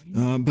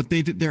 But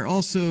they're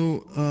also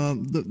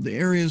the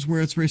areas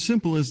where it's very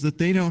simple is that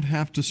they don't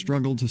have to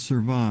struggle to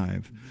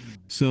survive.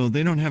 So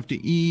they don't have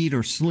to eat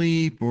or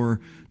sleep,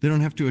 or they don't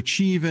have to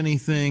achieve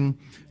anything.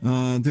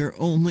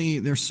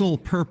 Their sole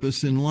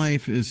purpose in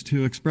life is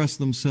to express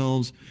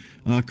themselves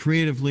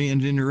creatively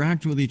and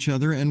interact with each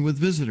other and with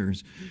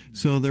visitors.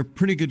 So they're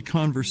pretty good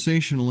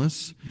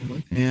conversationalists,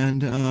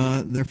 and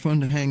they're fun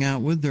to hang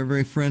out with. They're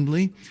very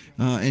friendly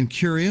and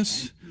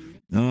curious.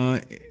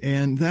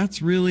 And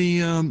that's really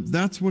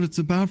that's what it's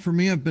about for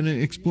me. I've been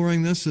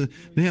exploring this.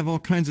 They have all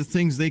kinds of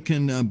things. They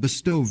can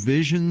bestow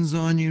visions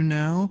on you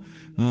now,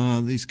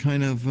 these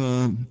kind of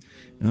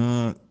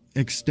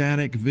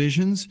ecstatic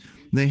visions.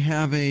 They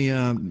have a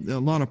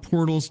lot of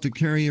portals to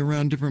carry you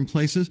around different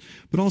places,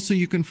 but also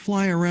you can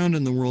fly around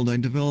in the world. I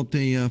developed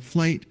a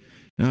flight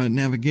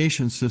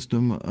navigation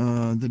system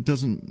that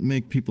doesn't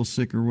make people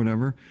sick or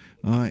whatever,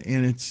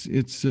 and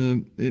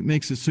it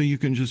makes it so you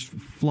can just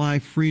fly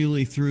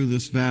freely through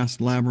this vast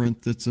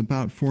labyrinth that's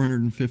about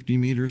 450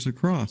 meters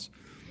across,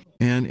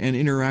 and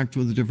interact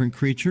with the different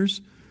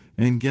creatures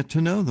and get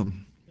to know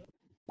them.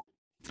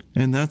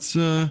 And that's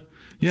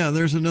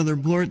there's another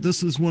blort.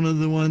 This is one of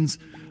the ones.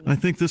 I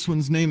think this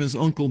one's name is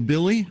Uncle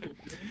Billy,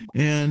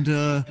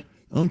 and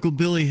Uncle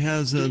Billy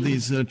has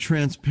these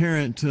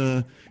transparent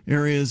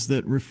areas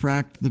that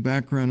refract the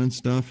background and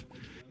stuff.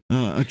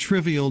 A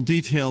trivial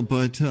detail,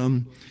 but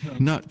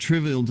not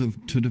trivial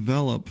to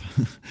develop.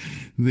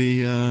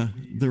 The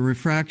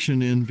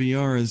refraction in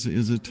VR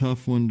is a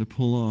tough one to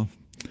pull off.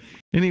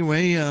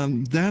 Anyway,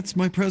 that's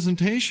my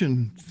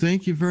presentation.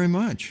 Thank you very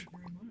much.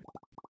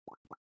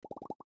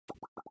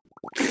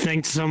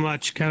 Thanks so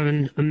much,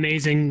 Kevin.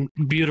 Amazing,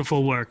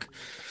 beautiful work.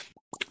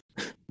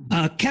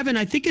 Kevin,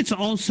 I think it's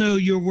also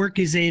your work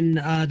is in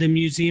the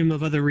Museum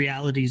of Other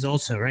Realities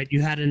also, right?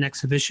 You had an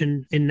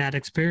exhibition in that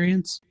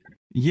experience?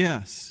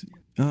 Yes.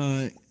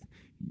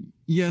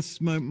 Yes,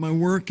 my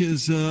work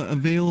is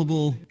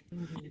available.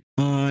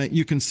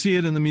 You can see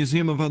it in the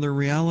Museum of Other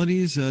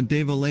Realities.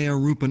 Devalaya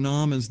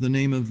Rupanam is the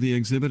name of the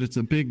exhibit. It's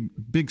a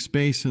big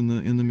space in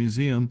the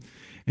museum.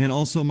 And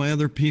also my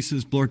other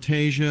pieces,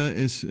 Blortasia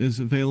is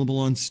available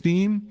on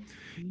Steam,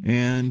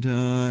 and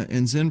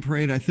Zen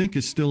Parade I think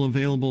is still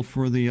available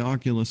for the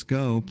Oculus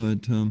Go,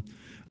 but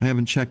I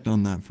haven't checked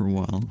on that for a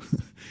while.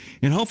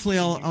 And hopefully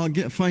I'll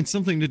find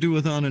something to do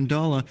with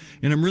Anandala.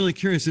 And I'm really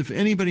curious if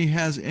anybody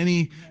has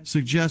any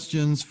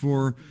suggestions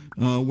for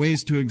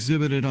ways to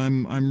exhibit it.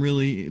 I'm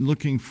really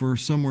looking for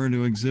somewhere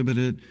to exhibit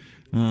it.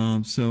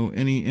 So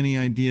any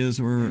ideas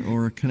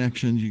or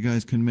connections you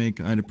guys can make,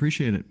 I'd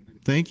appreciate it.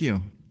 Thank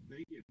you.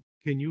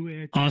 Can you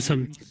add?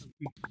 Awesome.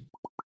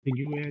 Can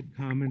you add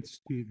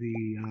comments to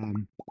the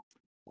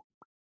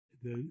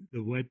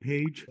web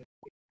page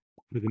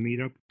for the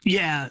meetup?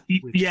 Yeah,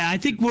 I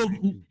think we'll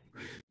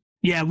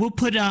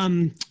put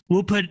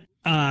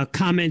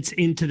comments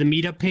into the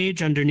meetup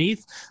page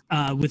underneath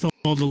with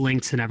all the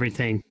links and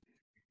everything.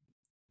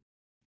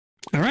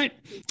 All right.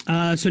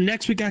 So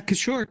next we got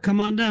Kishore. Come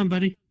on down,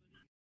 buddy.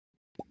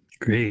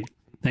 Great.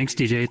 Thanks,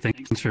 DJ.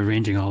 Thanks for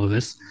arranging all of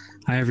this.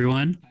 Hi,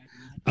 everyone.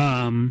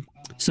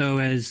 So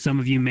as some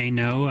of you may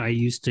know, I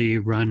used to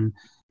run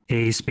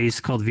a space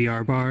called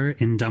VR Bar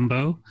in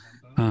Dumbo.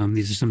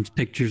 These are some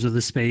pictures of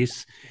the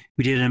space.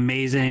 We did an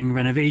amazing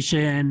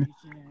renovation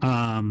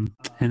and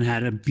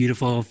had a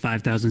beautiful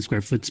 5,000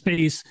 square foot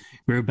space.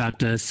 We were about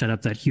to set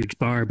up that huge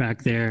bar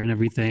back there and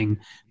everything.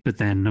 But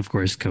then, of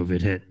course,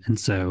 COVID hit. And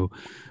so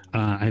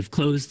I've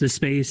closed the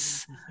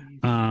space.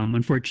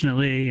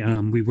 Unfortunately,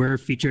 we were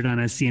featured on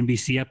a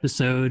CNBC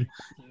episode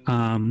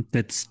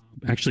that's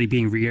actually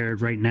being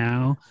re-aired right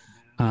now.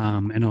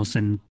 And I'll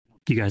send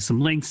you guys some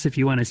links if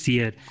you want to see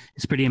it.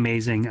 It's pretty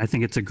amazing. I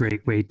think it's a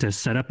great way to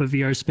set up a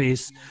VR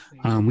space.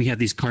 We had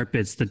these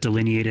carpets that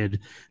delineated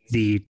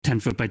the 10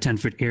 foot by 10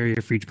 foot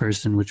area for each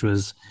person, which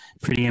was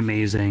pretty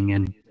amazing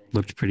and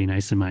looked pretty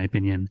nice in my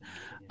opinion.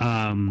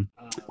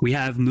 We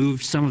have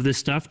moved some of this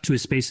stuff to a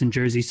space in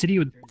Jersey City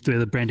with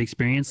the Brand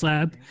Experience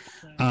Lab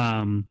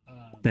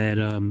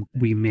that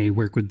we may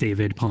work with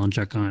David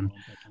Polanchuk on.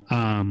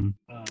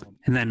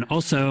 And then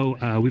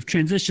also we've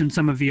transitioned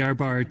some of VR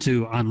Bar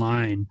to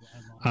online,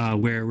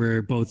 where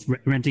we're both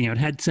renting out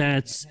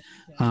headsets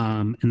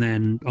and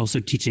then also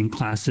teaching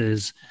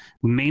classes.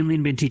 We mainly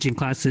been teaching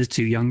classes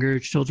to younger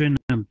children,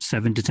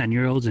 7 to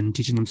 10-year-olds, and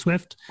teaching them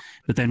Swift.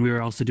 But then we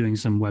were also doing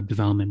some web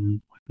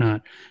development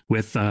whatnot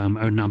with a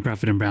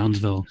nonprofit in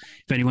Brownsville.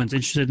 If anyone's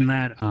interested in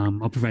that,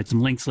 I'll provide some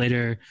links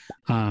later.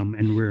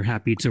 And we're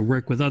happy to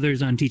work with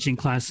others on teaching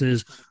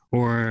classes,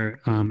 or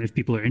if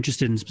people are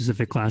interested in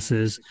specific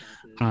classes,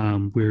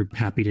 we're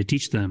happy to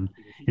teach them.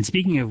 And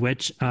speaking of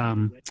which,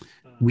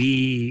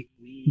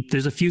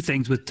 there's a few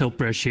things with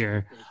Tiltbrush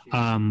here.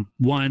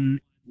 One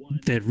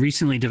that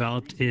recently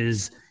developed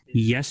is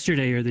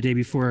yesterday or the day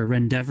before,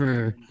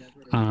 Rendeavor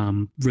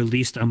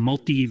released a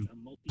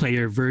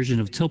multiplayer version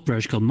of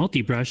Tiltbrush called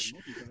Multibrush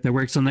that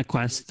works on the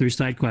quest through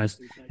SideQuest,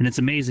 and it's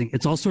amazing.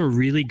 It's also a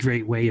really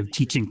great way of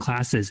teaching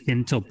classes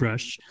in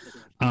Tiltbrush.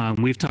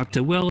 We've talked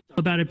to Will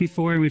about it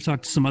before, and we've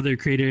talked to some other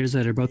creators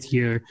that are both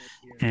here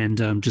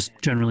and just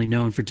generally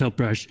known for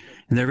Tiltbrush,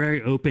 and they're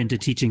very open to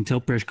teaching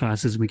Tiltbrush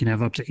classes. We can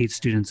have up to 8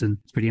 students, and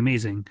it's pretty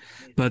amazing.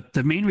 But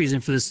the main reason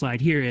for this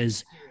slide here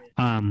is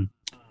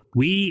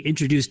we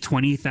introduced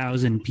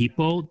 20,000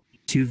 people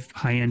to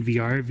high-end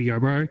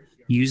VR bar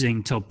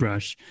using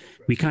Tiltbrush.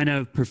 We kind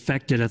of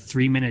perfected a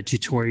 3-minute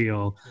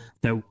tutorial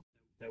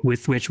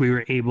with which we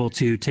were able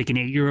to take an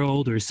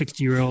 8-year-old or a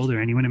 60-year-old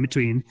or anyone in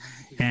between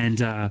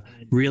and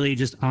really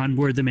just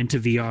onboard them into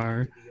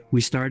VR.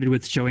 We started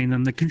with showing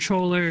them the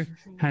controller,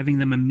 having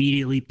them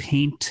immediately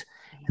paint,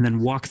 and then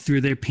walk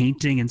through their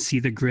painting and see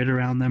the grid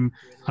around them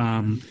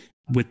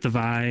with the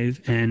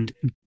Vive, and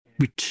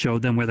we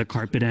showed them where the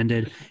carpet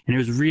ended, and it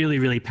was really,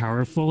 really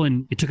powerful.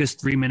 And it took us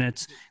 3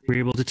 minutes. We were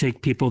able to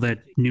take people that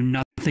knew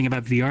nothing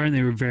about VR, and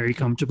they were very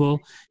comfortable.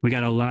 We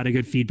got a lot of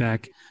good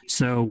feedback.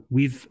 So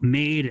we've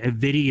made a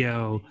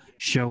video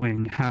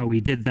showing how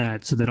we did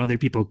that so that other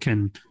people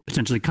can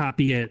potentially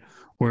copy it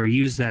or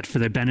use that for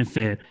their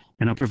benefit.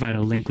 And I'll provide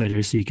a link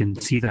later so you can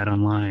see that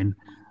online.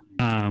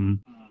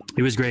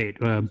 It was great.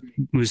 It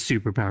was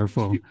super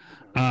powerful.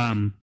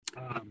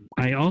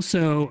 I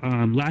also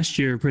last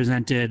year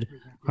presented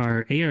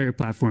our AR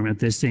platform at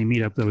this same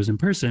meetup that was in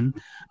person.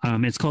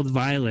 It's called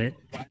Violet,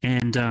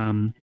 and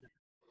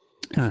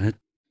TJ,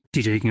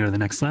 you can go to the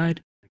next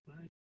slide.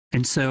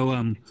 And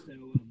so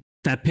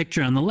that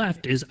picture on the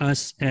left is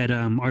us at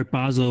Art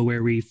Basel,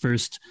 where we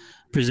first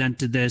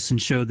presented this and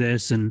showed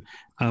this, and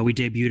we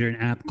debuted an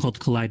app called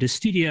Kaleidos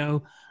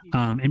Studio,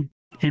 and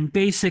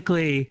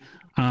basically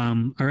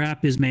our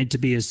app is made to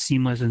be as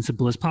seamless and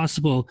simple as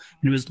possible,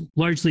 and it was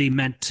largely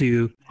meant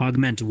to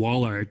augment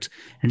wall art.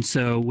 And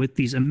so with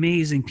these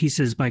amazing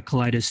pieces by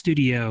Kaleidos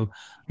Studio,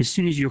 as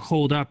soon as you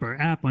hold up our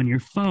app on your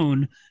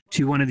phone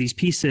to one of these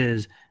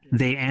pieces,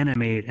 they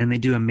animate and they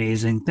do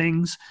amazing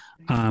things.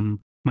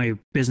 My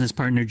business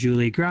partner,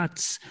 Julie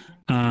Gratz,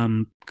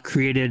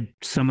 created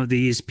some of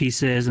these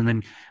pieces and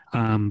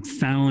then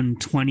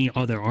found 20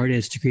 other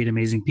artists to create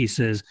amazing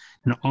pieces,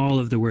 and all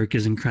of the work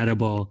is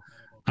incredible.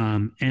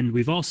 And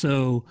we've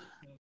also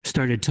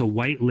started to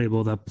white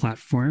label the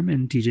platform,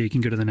 and TJ, you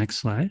can go to the next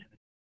slide.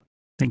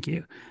 Thank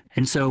you.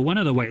 And so one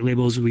of the white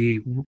labels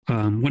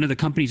one of the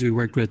companies we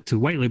worked with to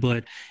white label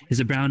it is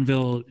the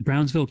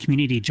Brownsville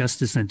Community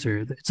Justice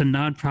Center. It's a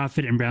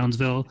nonprofit in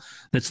Brownsville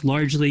that's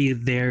largely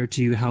there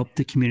to help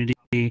the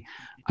community.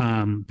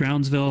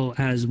 Brownsville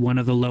has one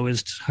of the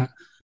lowest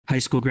high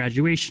school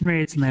graduation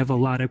rates, and they have a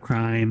lot of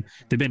crime.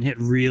 They've been hit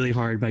really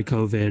hard by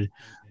COVID.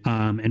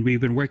 And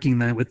we've been working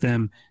with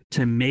them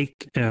to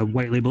make a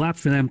white label app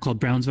for them called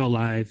Brownsville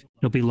Live.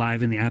 It'll be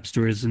live in the app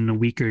stores in a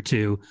week or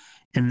two.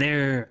 And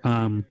there,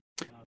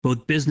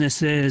 both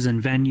businesses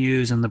and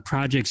venues and the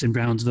projects in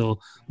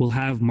Brownsville will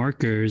have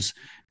markers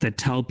that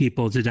tell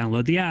people to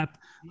download the app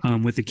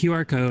with the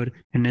QR code.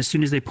 And as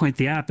soon as they point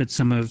the app at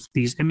some of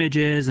these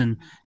images and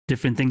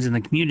different things in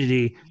the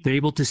community, they're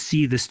able to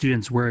see the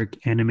students' work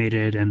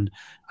animated and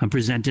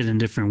presented in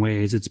different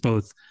ways. It's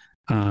both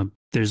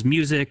there's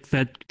music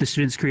that the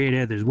students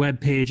created, there's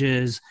web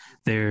pages,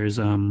 there's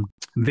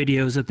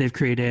videos that they've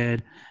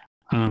created,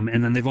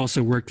 and then they've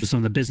also worked with some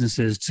of the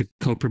businesses to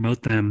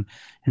co-promote them.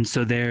 And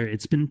so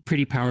it's been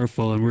pretty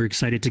powerful, and we're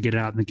excited to get it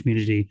out in the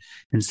community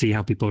and see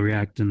how people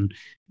react. And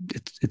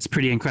it's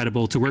pretty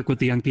incredible to work with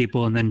the young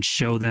people and then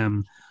show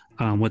them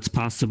what's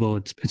possible.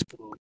 It's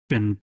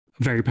been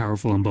very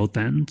powerful on both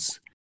ends.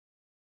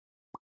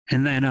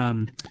 And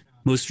then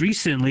most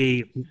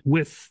recently,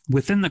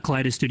 within the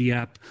Kaleidos Studio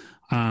app,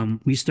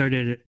 we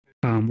started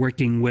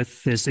working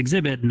with this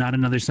exhibit, Not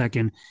Another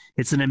Second.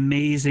 It's an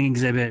amazing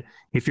exhibit.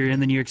 If you're in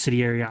the New York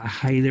City area, I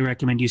highly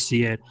recommend you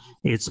see it.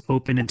 It's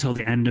open until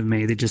the end of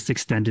May. They just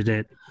extended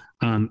it.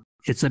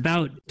 It's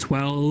about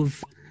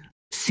 12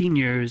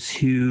 seniors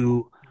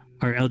who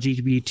are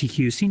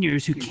LGBTQ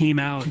seniors who came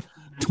out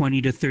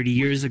 20 to 30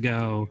 years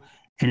ago,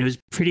 and it was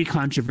pretty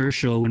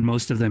controversial when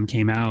most of them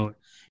came out.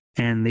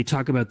 And they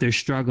talk about their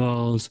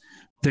struggles.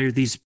 There are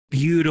these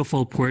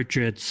beautiful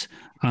portraits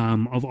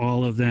of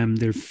all of them.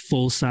 They're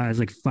full size,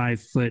 like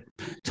 5 foot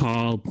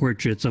tall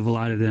portraits of a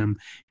lot of them.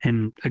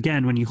 And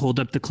again, when you hold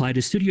up the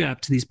Kaleidos Studio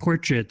app to these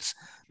portraits,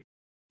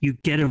 you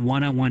get a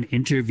one-on-one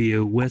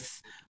interview with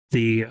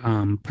the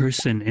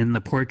person in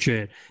the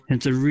portrait. And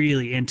it's a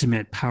really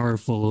intimate,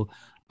 powerful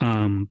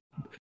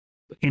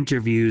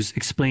interviews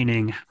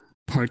explaining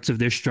parts of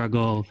their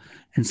struggle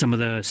and some of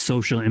the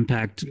social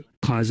impact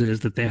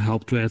causes that they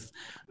helped with.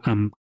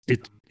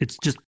 It's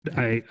just,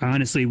 I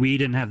honestly, we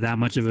didn't have that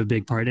much of a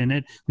big part in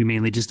it. We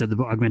mainly just did the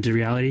augmented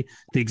reality.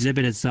 The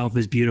exhibit itself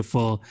is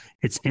beautiful.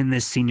 It's in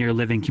this senior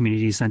living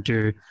community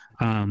center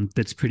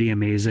that's pretty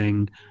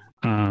amazing.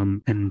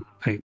 And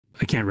I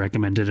can't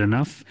recommend it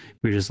enough.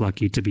 We're just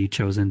lucky to be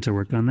chosen to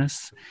work on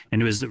this.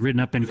 And it was written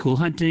up in Cool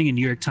Hunting and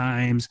New York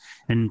Times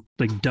and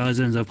like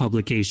dozens of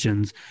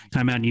publications.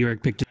 Time Out New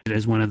York picked it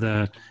as one of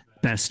the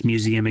best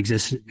museum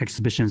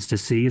exhibitions to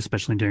see,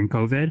 especially during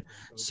COVID.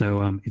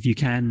 So if you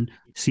can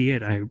see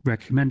it, I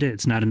recommend it.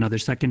 It's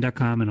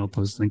notanother-second.com, and I'll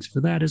post links for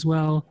that as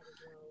well.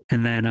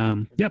 And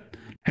then, yep,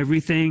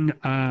 everything,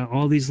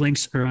 all these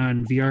links are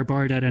on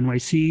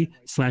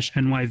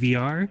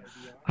vrbard.nyc/NYVR.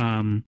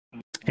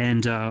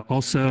 And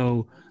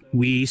also,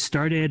 we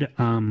started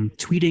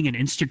tweeting and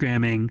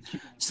Instagramming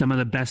some of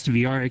the best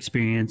VR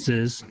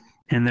experiences,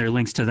 and there are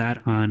links to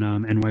that on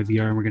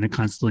NYVR, and we're going to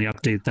constantly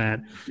update that.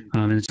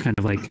 And it's kind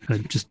of like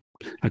just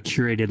a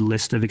curated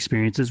list of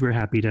experiences. We're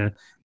happy to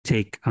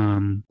take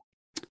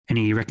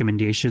any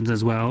recommendations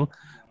as well.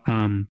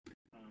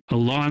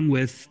 Along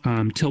with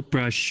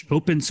Tiltbrush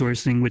open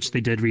sourcing, which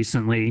they did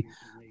recently,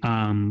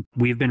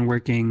 we've been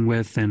working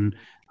with and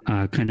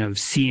kind of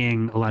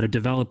seeing a lot of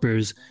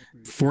developers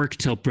fork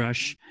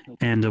Tiltbrush,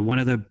 and one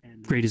of the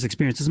greatest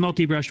experiences is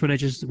Multibrush,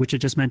 which I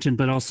just mentioned,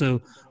 but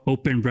also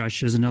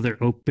OpenBrush is another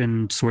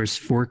open source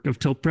fork of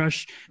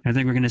Tiltbrush. I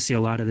think we're going to see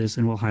a lot of this,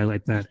 and we'll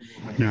highlight that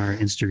in our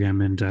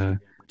Instagram and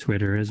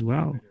Twitter as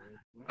well.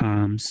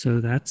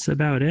 So that's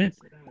about it,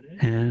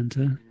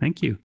 and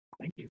thank you.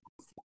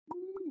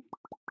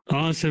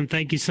 Awesome.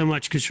 Thank you so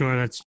much, Kishore.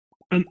 That's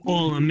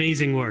all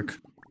amazing work.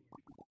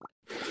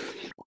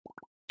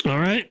 All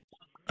right.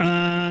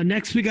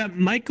 Next, we got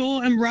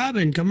Michael and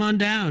Robin. Come on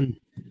down.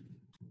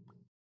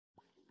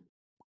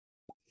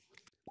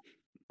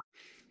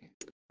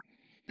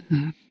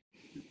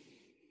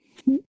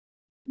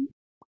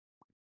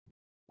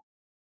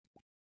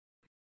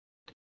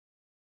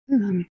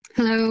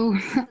 Hello,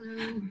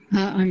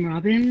 I'm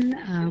Robin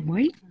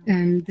White,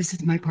 and this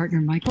is my partner,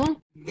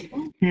 Michael.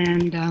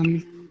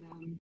 And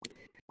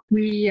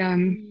we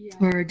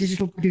are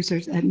digital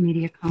producers at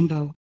Media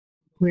Combo,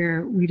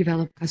 where we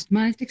develop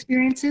customized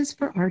experiences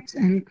for arts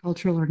and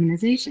cultural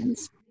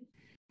organizations.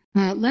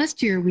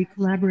 Last year, we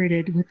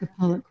collaborated with the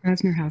Pollock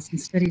Krasner House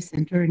and Study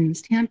Center in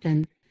East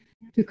Hampton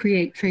to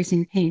create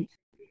Tracing Paint,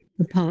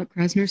 the Pollock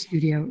Krasner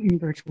studio in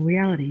virtual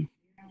reality.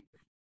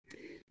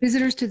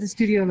 Visitors to the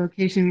studio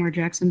location where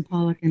Jackson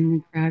Pollock and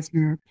Lee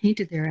Krasner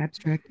painted their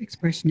abstract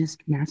expressionist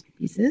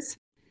masterpieces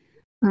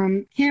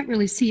can't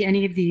really see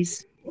any of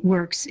these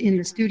works in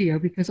the studio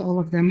because all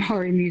of them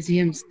are in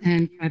museums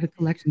and private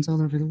collections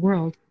all over the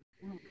world.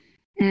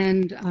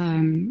 And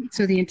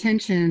so the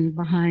intention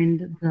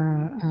behind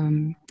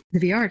the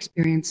VR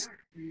experience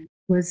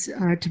was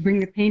to bring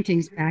the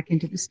paintings back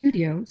into the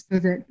studio so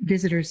that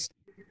visitors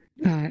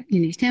in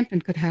East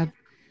Hampton could have,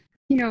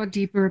 you know, a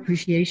deeper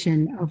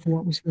appreciation of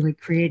what was really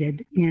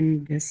created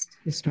in this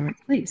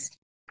historic place.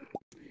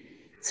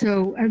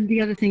 So the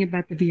other thing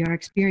about the VR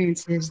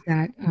experience is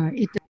that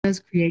it does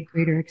create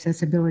greater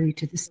accessibility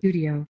to the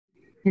studio,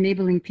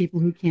 enabling people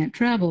who can't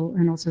travel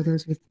and also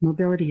those with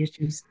mobility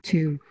issues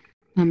to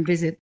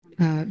visit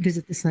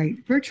the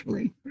site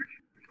virtually.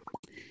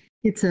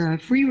 It's a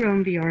free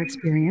roam VR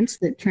experience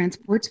that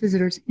transports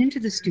visitors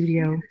into the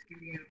studio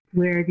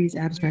where these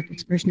abstract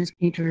expressionist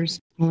painters,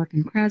 Pollock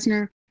and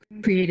Krasner,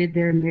 created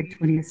their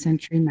mid-20th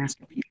century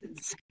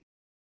masterpieces.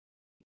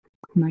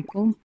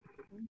 Michael?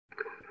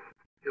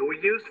 And we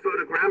used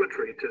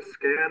photogrammetry to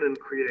scan and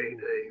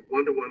create a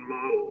one-to-one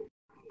model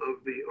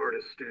of the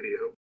artist's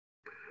studio.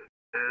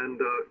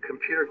 And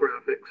computer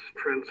graphics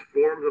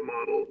transformed the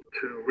model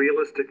to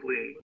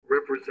realistically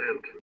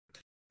represent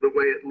the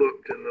way it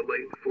looked in the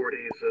late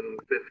 40s and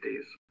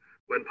 50s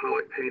when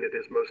Pollock painted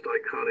his most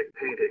iconic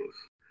paintings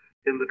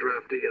in the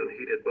drafty,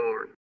 unheated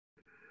barn.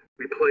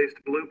 We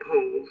placed blue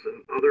poles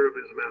and other of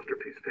his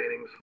masterpiece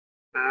paintings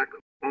back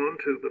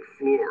onto the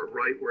floor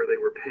right where they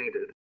were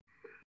painted.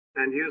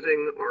 And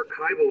using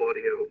archival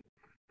audio,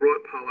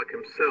 brought Pollock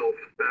himself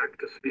back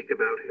to speak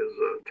about his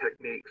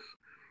techniques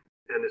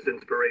and his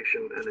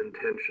inspiration and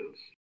intentions.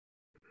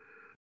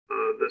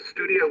 The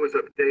studio was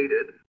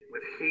updated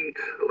with heat,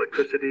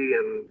 electricity,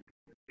 and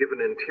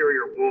given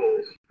interior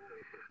walls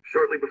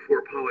shortly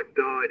before Pollock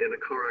died in a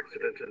car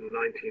accident in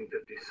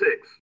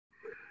 1956.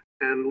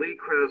 And Lee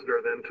Krasner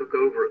then took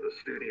over the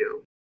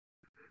studio.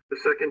 The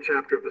second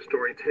chapter of the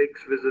story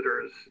takes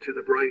visitors to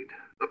the bright,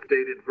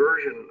 updated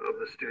version of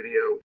the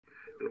studio,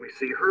 and we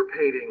see her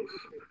paintings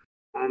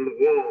on the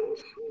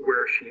walls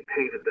where she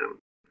painted them.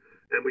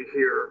 And we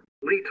hear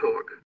Lee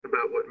talk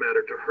about what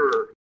mattered to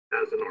her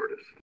as an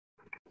artist.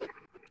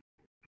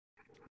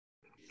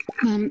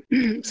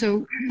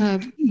 So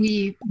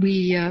we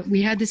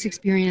had this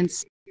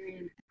experience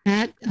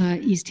at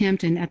East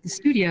Hampton at the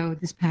studio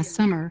this past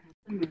summer,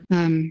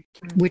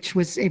 which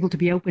was able to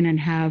be open and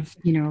have,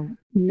 you know,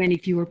 many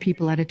fewer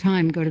people at a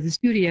time go to the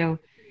studio.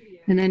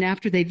 And then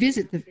after they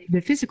visit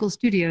the physical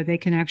studio,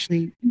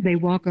 they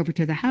walk over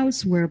to the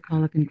house where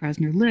Pollock and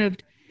Krasner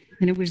lived.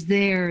 And it was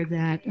there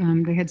that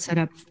they had set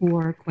up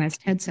 4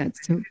 Quest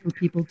headsets for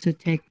people to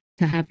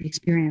have the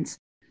experience.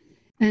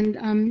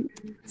 And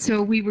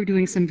so we were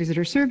doing some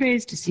visitor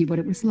surveys to see what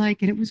it was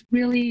like. And it was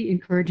really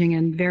encouraging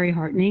and very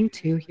heartening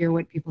to hear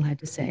what people had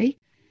to say.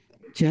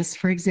 Just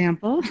for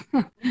example,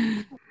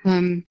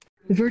 the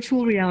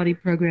virtual reality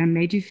program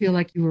made you feel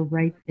like you were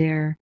right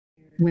there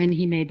when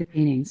he made the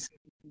paintings.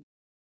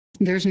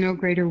 There's no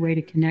greater way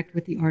to connect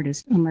with the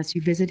artist unless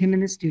you visit him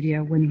in the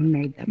studio when he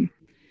made them.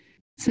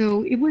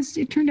 So it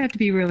turned out to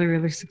be really,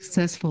 really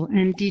successful.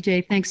 And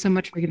DJ, thanks so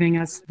much for giving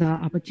us the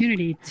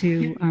opportunity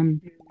to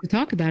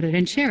talk about it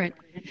and share it.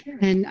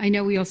 And I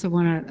know we also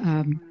want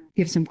to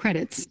give some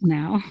credits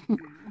now.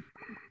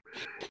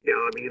 Yeah,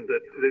 I mean,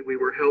 we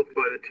were helped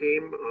by the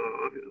team.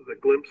 The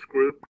Glimpse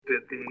group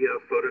did the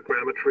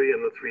photogrammetry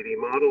and the 3D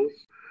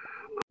models.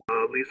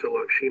 Lisa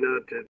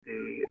Lakshina did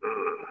the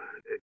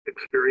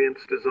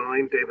experience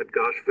design. David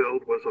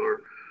Goshfeld was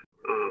our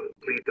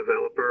lead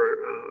developer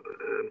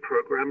and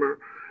programmer.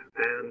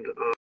 And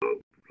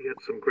we had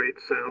some great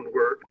sound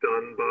work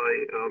done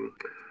by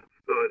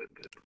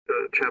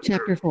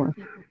chapter 4.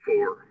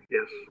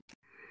 Yes.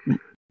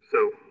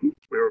 So we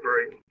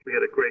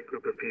had a great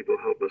group of people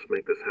help us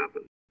make this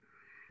happen.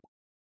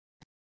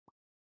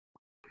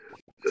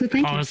 So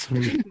thank you.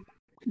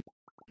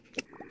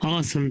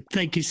 Awesome.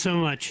 Thank you so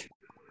much.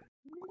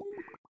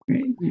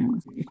 Right now,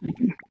 let's see if I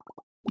can.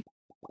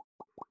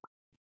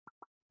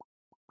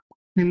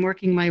 I'm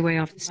working my way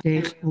off the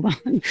stage. Hold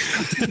on.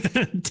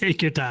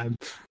 Take your time.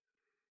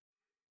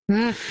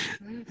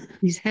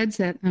 These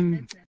headset,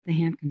 the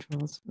hand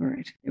controls. All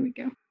right, there we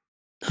go.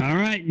 All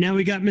right, now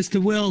we got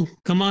Mr. Will.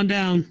 Come on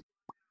down.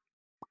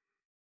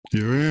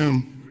 Here I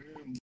am.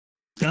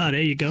 Oh,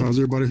 there you go. How's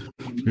everybody?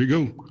 There you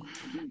go.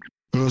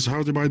 So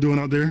how's everybody doing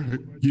out there?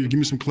 You give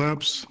me some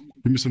claps.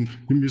 Give me some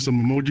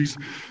emojis.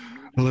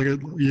 I like it.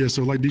 Yeah.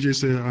 So like DJ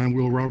said, I'm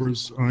Will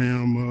Roberts. I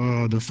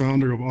am the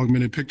founder of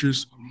Augmented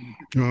Pictures,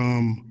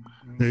 a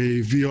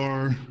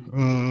VR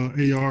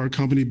AR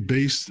company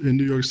based in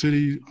New York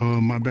City.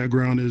 My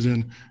background is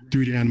in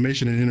 3D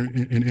animation and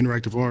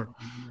interactive art.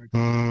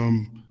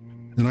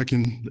 And I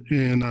can.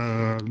 And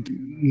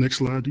next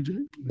slide,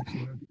 DJ.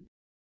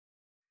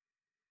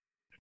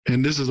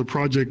 And this is a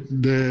project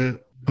that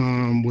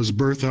was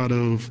birthed out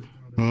of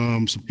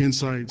some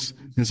insights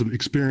and some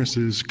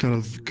experiences, kind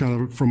of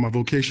from my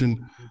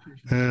vocation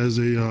as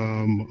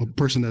a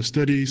person that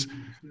studies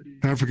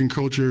African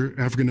culture,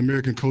 African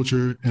American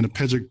culture, and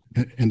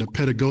the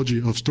pedagogy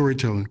of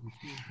storytelling.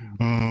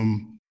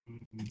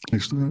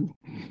 Next slide.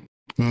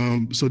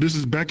 So this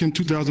is back in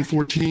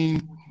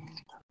 2014.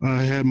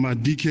 I had my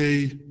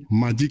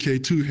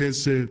DK2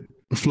 headset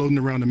floating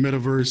around the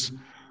metaverse.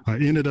 I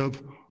ended up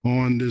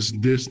on this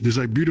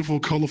like beautiful,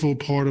 colorful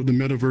part of the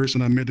metaverse,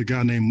 and I met a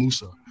guy named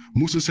Musa.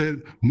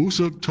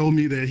 Musa told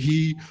me that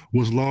he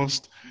was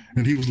lost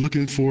and he was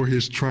looking for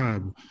his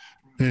tribe,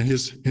 and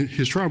his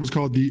tribe was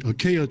called the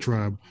Akea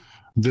tribe.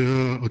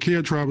 The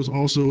Akea tribe is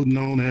also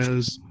known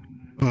as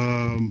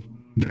the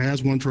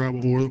Aswan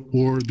tribe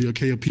or the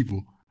Akea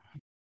people.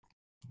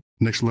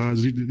 Next slide,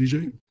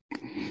 DJ.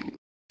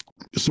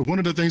 So one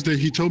of the things that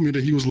he told me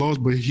that he was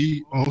lost, but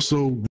he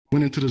also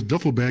went into this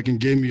duffel bag and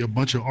gave me a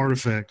bunch of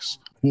artifacts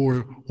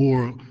or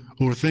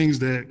things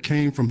that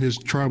came from his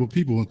tribal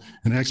people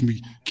and asked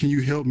me, can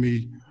you help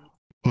me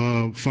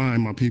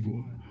find my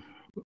people?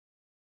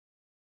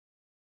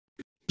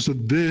 So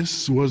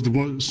this was the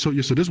one. So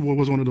this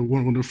was one of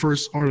the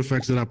first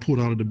artifacts that I pulled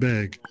out of the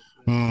bag.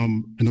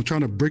 And I'm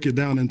trying to break it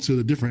down into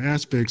the different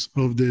aspects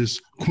of this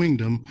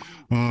queendom,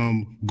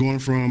 going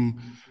from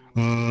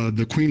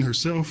the queen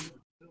herself,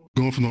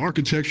 going from the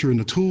architecture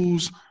and the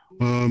tools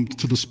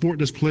to the sport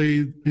that's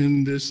played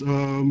in this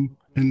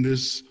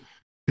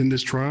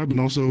tribe, and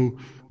also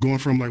going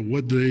from like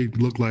what do they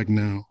look like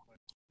now.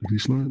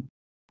 Next slide.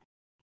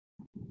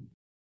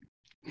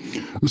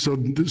 So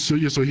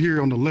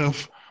here on the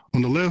left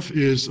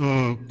is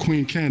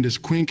Queen Candace.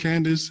 Queen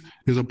Candace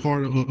is a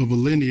part of a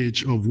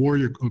lineage of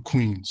warrior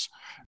queens.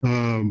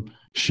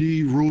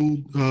 She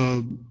ruled.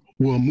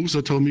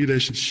 Musa told me that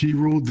she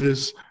ruled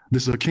this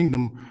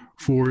kingdom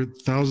for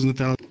thousands and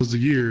thousands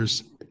of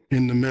years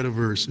in the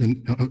metaverse.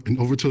 And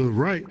over to the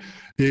right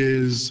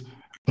is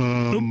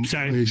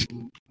sorry.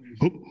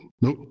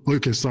 No.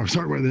 Okay, sorry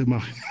about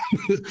that.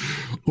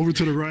 Over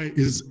to the right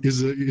is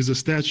a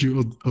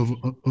statue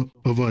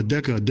of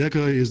Decca.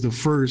 Decca is the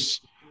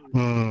first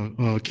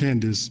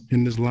Candace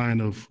in this line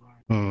of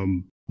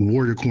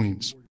warrior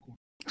queens.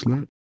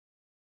 And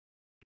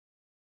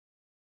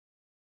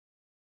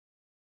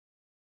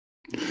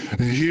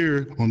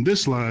here on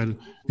this slide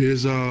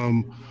is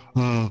the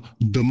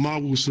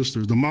Mawu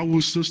sisters. The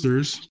Mawu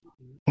sisters,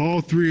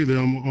 all three of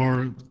them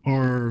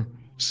are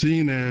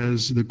seen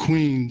as the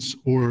queens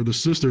or the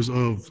sisters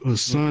of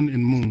sun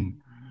and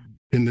moon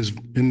in this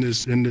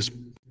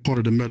part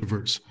of the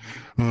metaverse.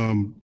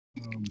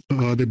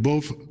 They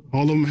both,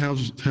 all of them have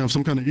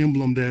some kind of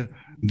emblem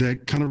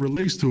that kind of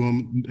relates to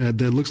them,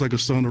 that looks like a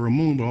sun or a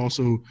moon, but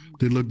also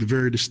they look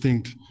very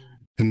distinct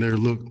in their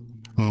look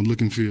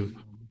and feel.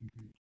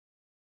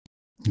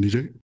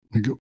 DJ,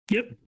 there you go.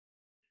 Yep.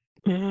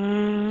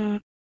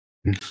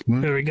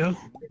 There we go.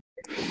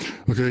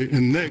 Okay,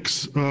 and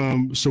next,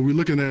 so we're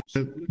looking at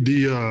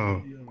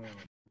the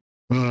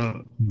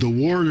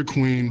warrior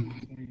queen.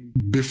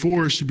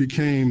 Before she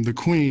became the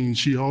queen,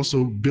 she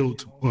also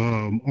built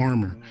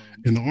armor,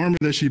 and the armor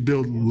that she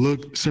built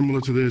looked similar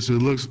to this.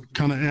 It looks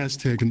kind of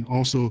Aztec and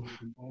also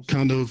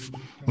kind of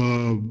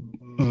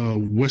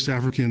West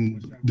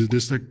African,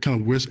 this like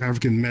kind of West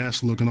African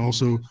mask look, and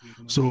also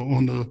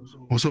on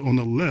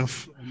the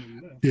left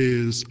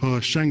is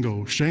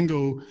Shango.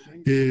 Shango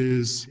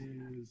is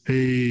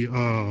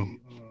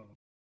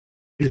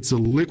it's a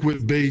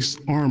liquid-based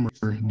armor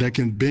that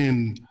can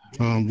bend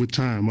with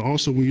time.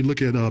 Also, when you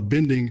look at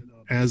bending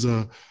as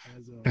a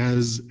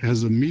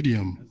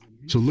medium,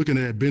 so looking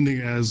at bending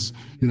as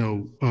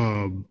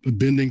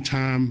bending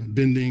time,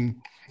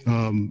 bending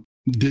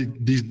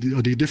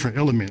the different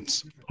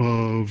elements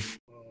of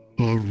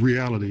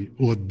reality,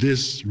 or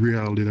this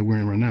reality that we're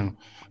in right now.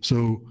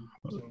 So,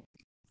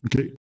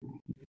 okay.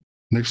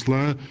 Next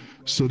slide.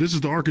 So this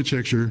is the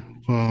architecture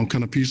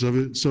kind of piece of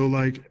it. So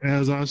like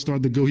as I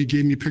started to go, he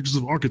gave me pictures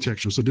of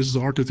architecture. So this is the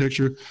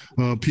architecture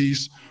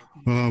piece.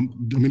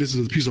 This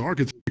is a piece of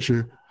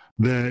architecture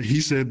that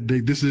he said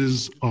this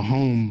is a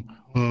home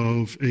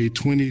of a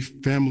 20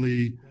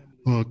 family,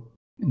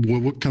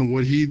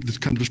 what he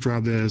kind of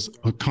described as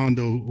a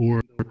condo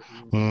or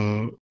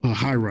a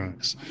high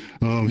rise.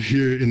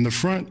 Here in the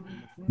front,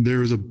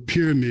 there is a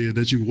pyramid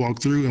that you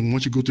walk through, and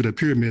once you go through that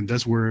pyramid,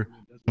 that's where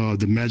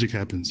the magic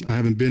happens. I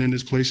haven't been in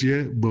this place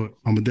yet, but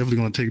I'm definitely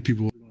going to take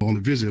people on a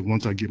visit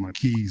once I get my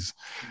keys.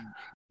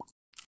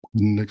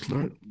 Next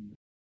slide.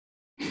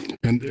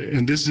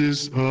 And this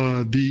is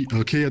the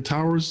Ikea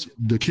Towers.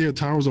 The Ikea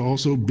Towers are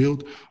also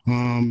built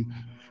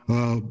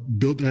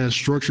as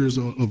structures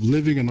of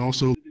living and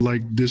also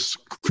like this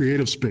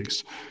creative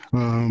space.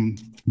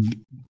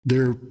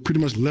 They're pretty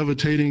much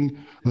levitating.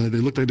 They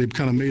look like they're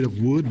kind of made of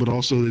wood, but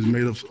also they're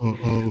made of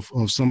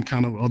some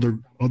kind of other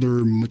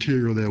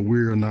material that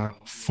we're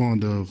not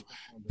fond of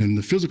in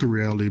the physical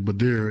reality, but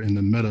they're in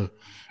the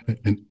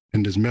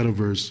in this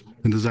metaverse.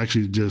 And it's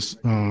actually just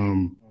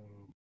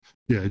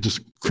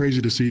just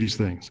crazy to see these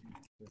things.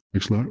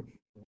 Next slide.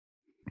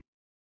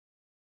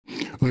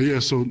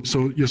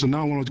 So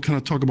now I want to kind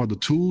of talk about the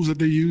tools that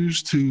they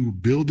use to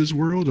build this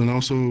world, and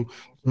also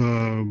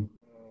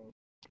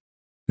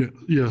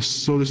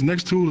so this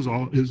next tool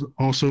is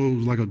also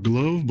like a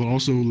glove, but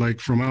also like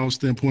from our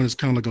standpoint, it's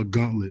kind of like a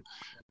gauntlet.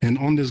 And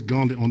on this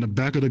gauntlet, on the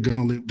back of the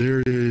gauntlet,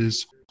 there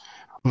is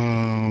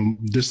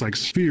this like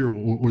sphere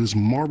or this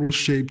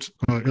marble-shaped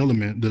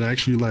element that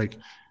actually like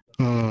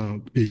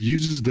it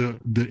uses the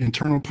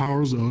internal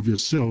powers of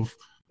yourself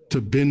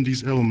to bend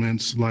these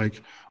elements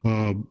like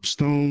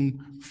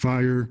stone,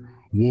 fire,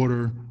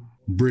 water,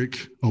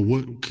 brick, or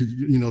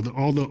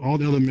all the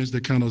elements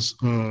that kind of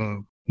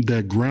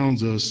that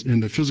grounds us in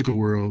the physical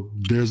world.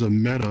 There's a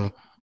meta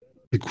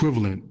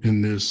equivalent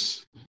in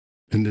this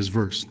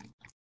verse.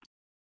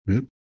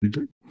 Yep.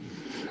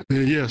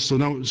 And so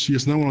now I want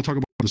to talk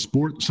about the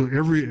sport. So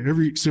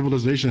every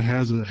civilization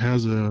has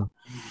a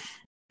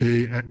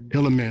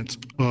element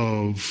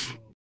of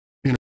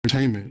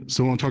entertainment.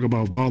 So I want to talk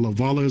about Vala.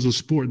 Vala is a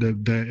sport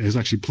that is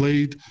actually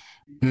played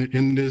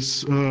in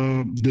this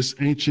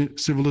ancient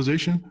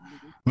civilization.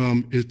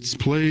 It's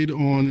played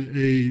on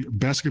a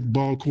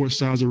basketball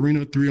court-sized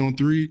arena,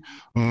 3-on-3.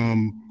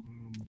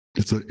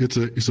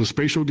 It's a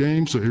spatial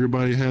game, so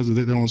everybody has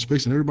their own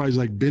space, and everybody's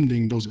like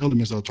bending those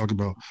elements I'll talk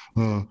about: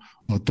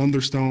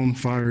 thunderstone,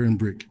 fire, and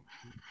brick.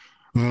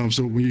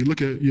 So when you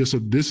look at so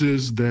this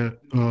is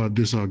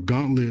this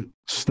gauntlet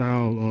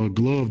style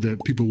glove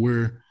that people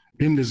wear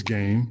in this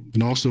game,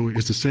 and also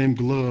it's the same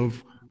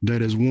glove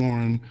that is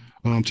worn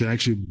to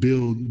actually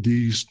build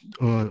these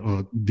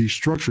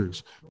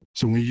structures.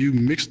 So when you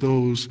mix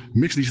this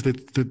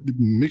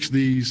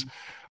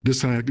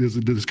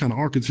kind of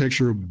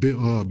architecture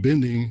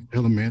bending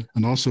element,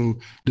 and also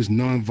this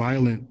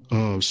non-violent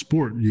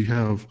sport, you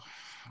have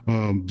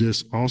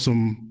just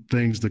awesome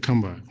things that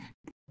come by.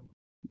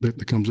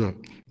 That comes up.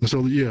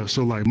 So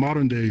so like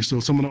modern day, so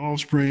some of the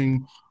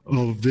offspring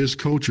of this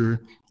culture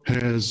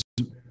has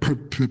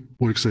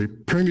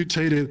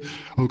permutated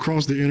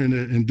across the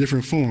internet in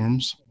different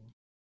forms.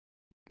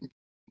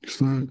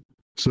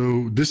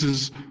 So this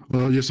is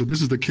this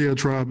is the Kea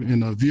tribe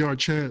in a VR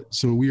chat.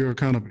 So we are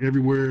kind of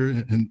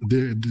everywhere, and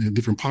there in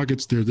different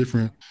pockets. There are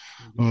different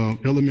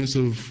elements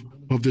of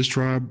this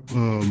tribe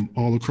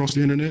all across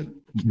the internet.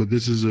 But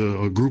this is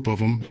a group of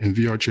them in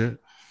VR chat.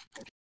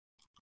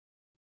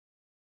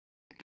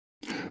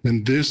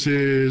 And this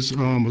is a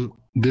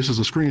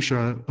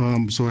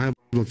screenshot. So I have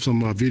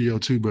some video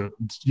too, but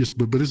this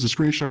is a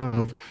screenshot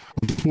of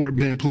the sport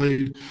being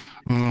played.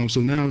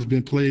 So now it's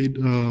been played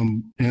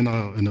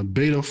in a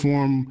beta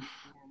form,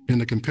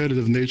 in a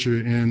competitive nature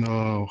in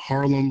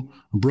Harlem,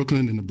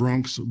 Brooklyn, and the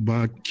Bronx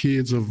by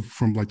kids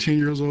from like 10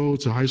 years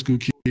old to high school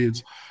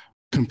kids.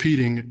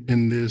 competing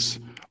in this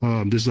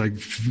like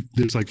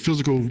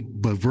physical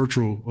but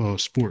virtual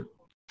sport.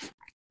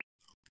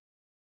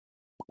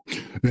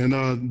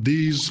 And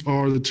these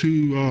are the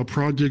two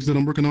projects that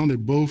I'm working on. They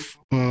both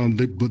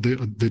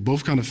they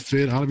both kind of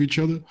fed out of each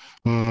other.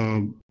 They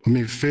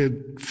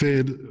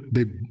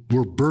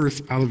were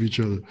birthed out of each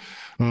other.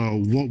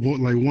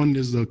 One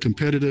is a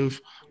competitive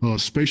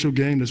spatial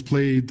game that's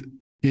played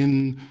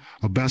in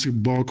a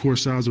basketball court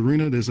size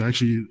arena. There's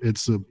actually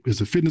it's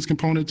a fitness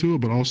component to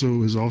it, but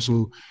also is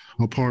also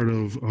a part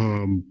of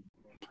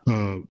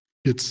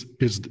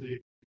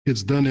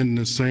it's done in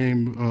the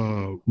same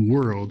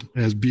world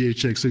as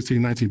BHX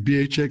 1619.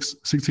 BHX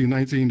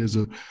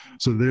 1619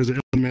 so there's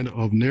an element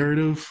of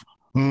narrative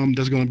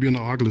that's going to be in the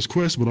Oculus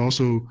Quest, but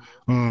also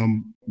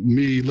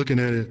me looking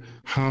at it,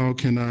 how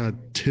can I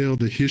tell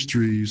the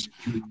histories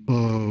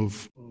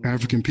of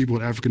African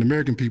people, African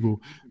American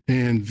people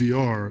in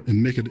VR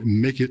and make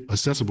it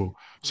accessible.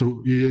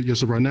 So yeah,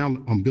 so right now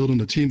I'm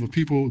building a team of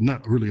people,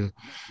 not really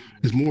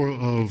it's more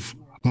of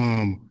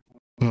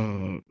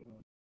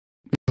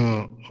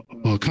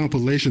a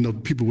compilation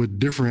of people with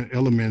different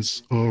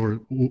elements or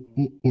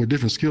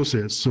different skill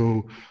sets.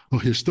 So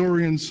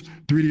historians,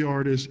 3D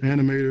artists,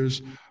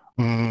 animators,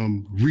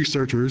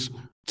 researchers,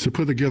 to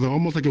put together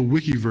almost like a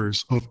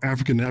wikiverse of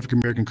African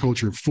American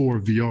culture for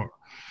VR.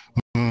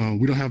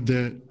 We don't have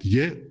that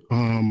yet.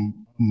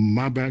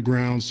 My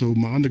background, so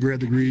my undergrad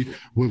degree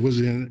was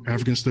in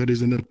African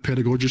studies and the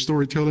pedagogy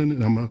storytelling,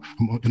 and I'm a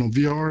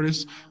VR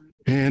artist.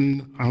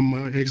 And I'm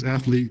an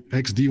ex-athlete,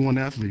 ex-D1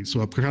 athlete.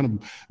 So I kind of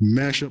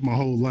mash up my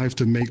whole life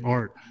to make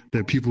art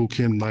that people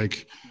can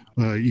like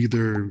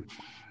either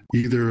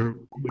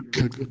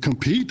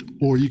compete,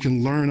 or you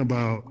can learn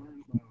about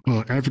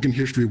African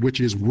history, which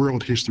is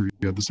world history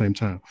at the same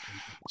time.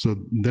 So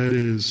that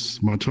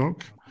is my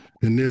talk.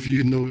 And if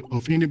you know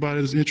of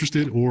anybody that's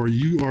interested or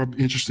you are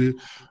interested,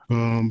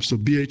 so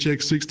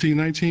BHX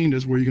 1619,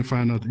 that's where you can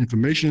find out the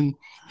information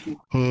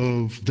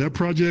of that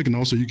project. And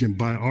also you can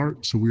buy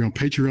art. So we're on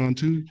Patreon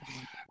too.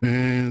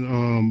 And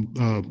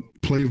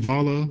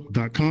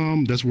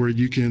playvala.com, that's where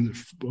you can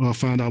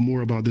find out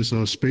more about this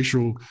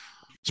spatial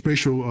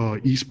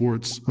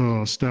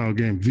esports style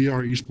game,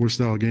 VR esports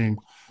style game.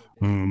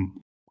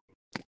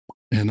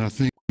 And I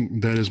think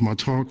that is my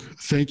talk.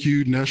 Thank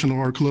you, National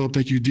Art Club.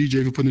 Thank you,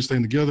 DJ, for putting this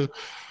thing together.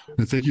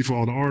 And thank you for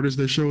all the artists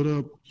that showed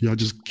up. Y'all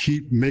just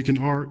keep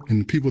making art,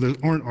 and the people that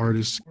aren't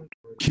artists,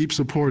 keep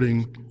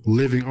supporting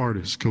living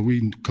artists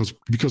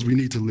because we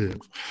need to live.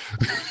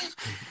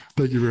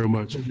 Thank you very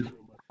much.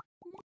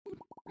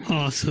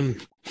 Awesome.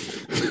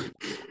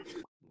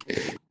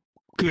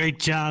 Great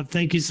job.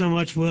 Thank you so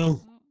much,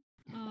 Will.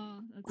 Oh,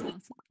 that's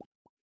awesome.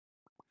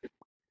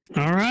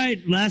 All right.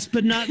 Last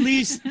but not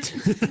least.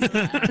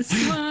 Last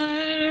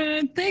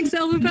one. Thanks,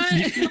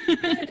 Alphabet.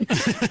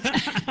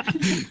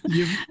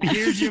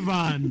 Here's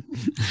Yvonne.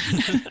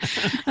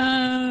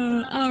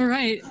 All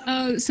right.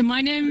 So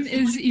my name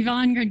is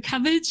Yvonne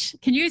Gradkovich.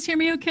 Can you guys hear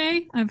me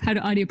okay? I've had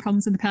audio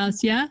problems in the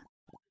past. Yeah?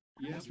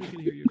 Yes, we can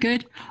hear you.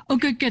 Good. Oh,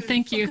 good.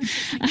 Thank you.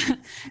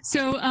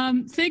 So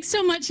thanks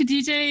so much to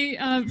DJ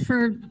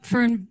for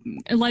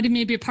letting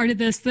me be a part of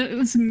this. That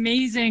was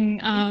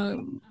amazing,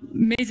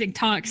 amazing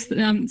talks.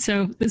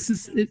 So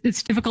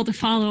it's difficult to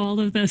follow all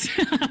of this,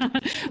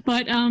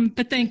 but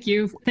thank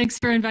you. Thanks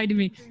for inviting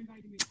me.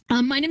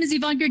 My name is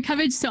Yvonne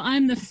Gradkovich, so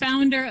I'm the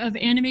founder of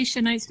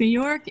Animation Nights New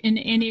York and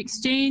Annie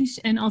Exchange,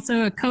 and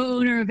also a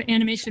co-owner of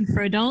Animation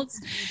for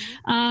Adults.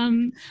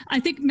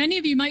 I think many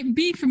of you might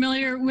be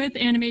familiar with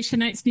Animation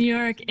Nights New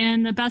York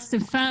and the Best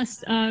of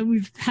Fest.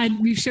 We've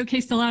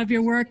showcased a lot of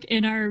your work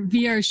in our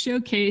VR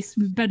showcase.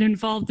 We've been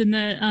involved in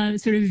the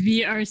sort of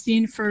VR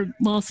scene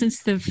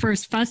since the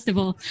first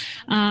festival.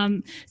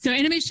 So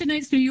Animation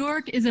Nights New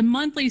York is a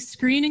monthly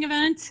screening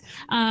event,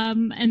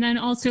 and then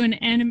also an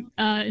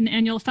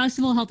annual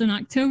festival held in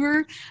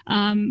October.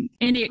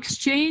 Annie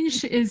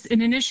Exchange is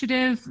an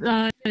initiative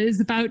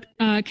is about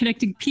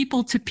connecting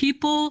people to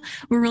people.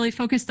 We're really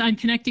focused on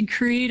connecting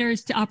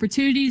creators to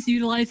opportunities,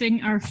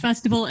 utilizing our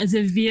festival as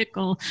a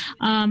vehicle.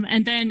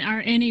 And then our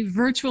Annie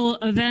virtual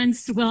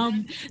events, well,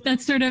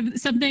 that's sort of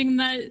something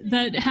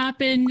that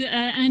happened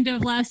end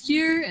of last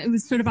year. It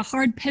was sort of a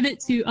hard pivot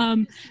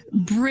to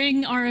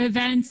bring our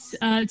events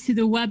to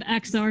the web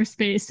XR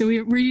space. So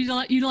we're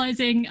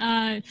utilizing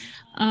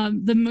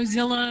the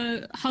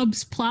Mozilla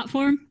Hubs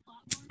platform.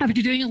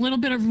 After doing a little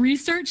bit of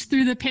research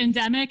through the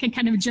pandemic and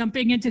kind of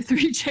jumping into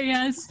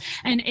 3JS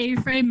and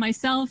A-Frame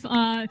myself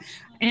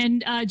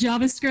and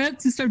JavaScript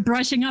to start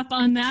brushing up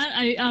on that,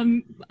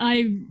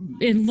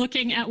 in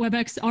looking at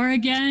WebXR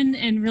again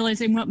and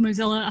realizing what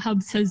Mozilla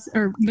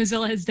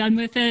has done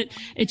with it,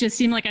 it just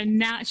seemed like a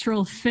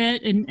natural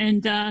fit.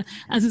 And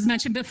as was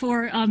mentioned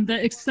before,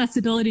 the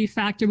accessibility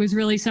factor was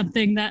really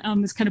something that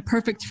was kind of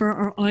perfect for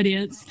our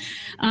audience.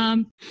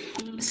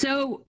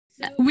 So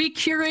we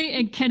curate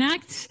and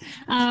connect.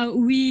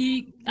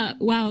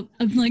 Wow,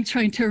 I'm like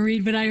trying to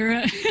read what I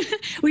wrote.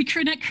 We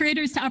connect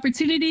creators to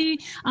opportunity.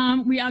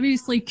 We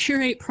obviously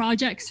curate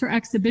projects for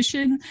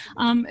exhibition.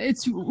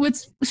 It's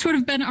what's sort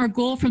of been our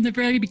goal from the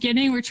very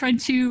beginning. We're trying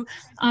to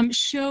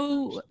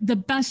show the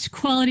best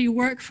quality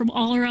work from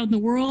all around the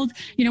world.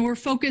 You know, we're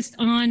focused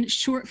on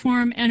short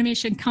form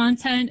animation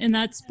content, and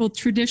that's both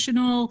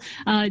traditional,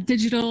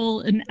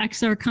 digital, and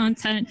XR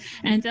content.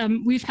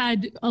 And we've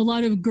had a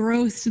lot of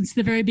growth since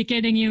the very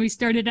beginning. You know, we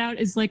started out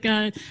as like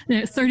a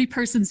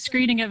 30-person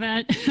screening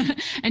event,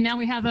 and now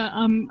we have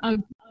a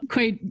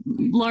quite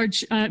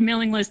large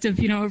mailing list of,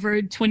 you know,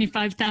 over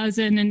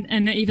 25,000 and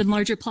an even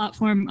larger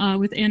platform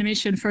with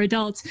animation for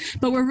adults.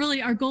 But we're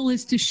really, our goal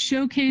is to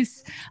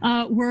showcase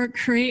work,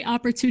 create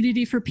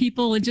opportunity for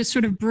people, and just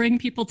sort of bring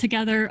people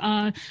together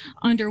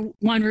under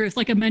one roof,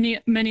 like many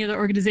other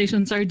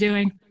organizations are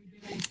doing.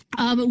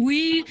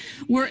 We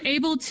were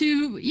able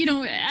to, you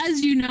know,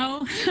 as you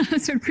know,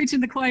 sort of preaching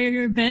the choir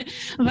here a bit,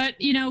 but,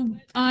 you know,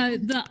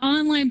 the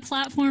online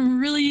platform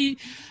really,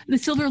 the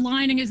silver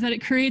lining is that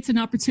it creates an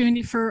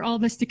opportunity for all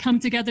of us to come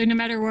together no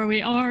matter where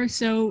we are.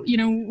 So, you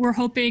know, we're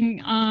hoping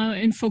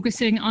in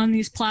focusing on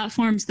these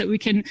platforms that we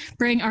can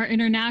bring our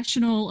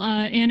international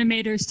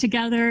animators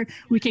together.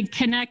 We can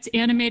connect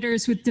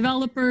animators with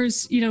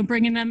developers, you know,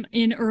 bringing them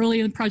in early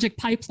in the project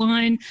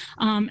pipeline,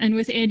 and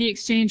with Andy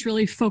Exchange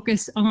really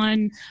focus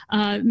on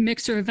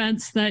mixer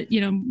events that, you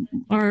know,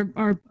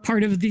 are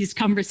part of these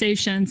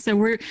conversations. So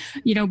we're,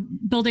 you know,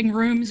 building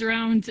rooms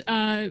around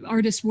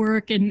artist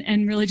work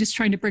and really just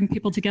trying to bring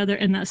people together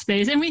in that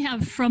space. And we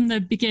have from the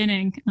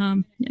beginning.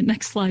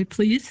 Next slide,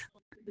 please.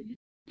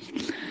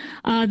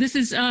 This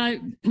is,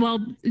 well,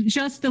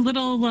 just a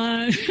little,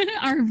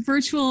 our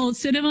virtual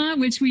cinema,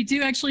 which we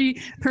do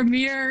actually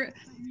premiere,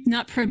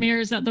 not premiere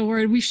is not the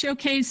word, we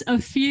showcase a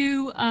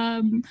few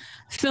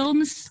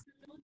films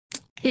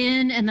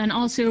in, and then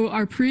also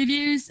our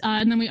previews,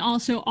 and then we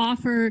also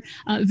offer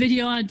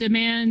video on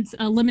demand,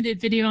 limited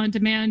video on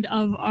demand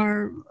of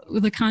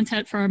the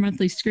content for our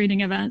monthly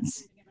screening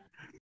events.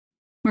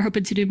 We're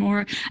hoping to do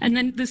more. And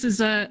then this is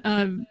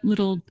a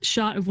little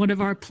shot of one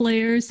of our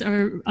players,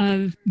 our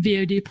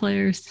VOD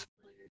players.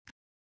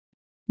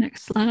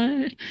 Next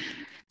slide.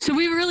 So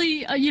we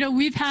really, you know,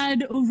 we've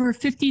had over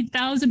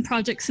 15,000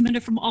 projects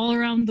submitted from all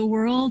around the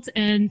world,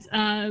 and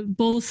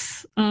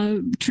both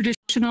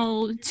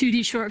traditional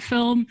 2D short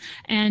film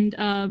and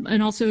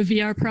also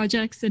VR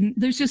projects. And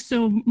there's just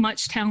so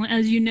much talent,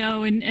 as you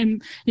know,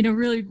 and you know,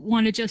 really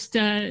want to just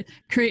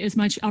create as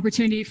much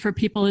opportunity for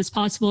people as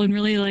possible, and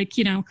really, like,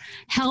 you know,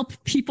 help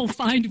people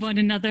find one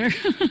another.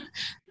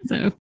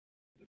 So,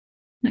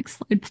 next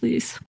slide,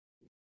 please.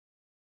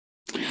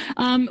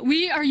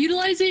 We are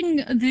utilizing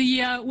the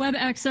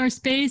WebXR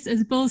space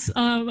as both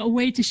a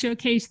way to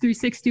showcase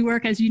 360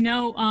 work, as you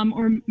know,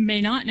 or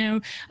may not know.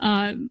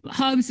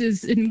 Hubs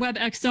is in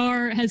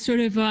WebXR has sort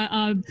of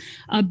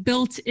a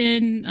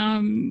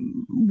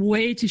built-in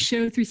way to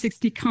show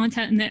 360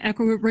 content in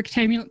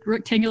the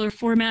rectangular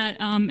format,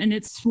 and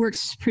it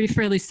works pretty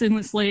fairly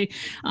seamlessly.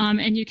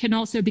 And you can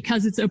also,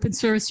 because it's open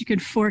source, you can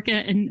fork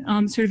it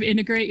and sort of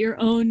integrate your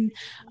own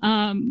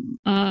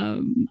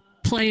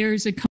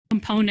players and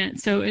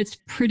components, so it's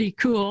pretty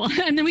cool.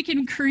 And then we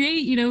can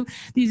create, you know,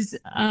 these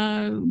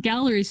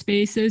gallery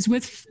spaces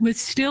with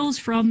stills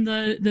from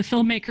the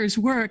filmmaker's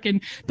work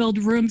and build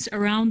rooms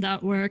around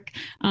that work,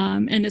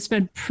 and it's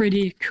been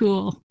pretty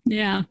cool.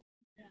 Yeah.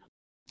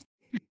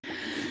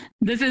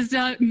 This is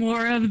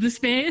more of the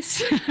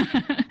space.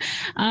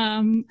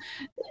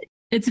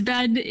 It's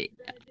been,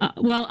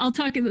 well, I'll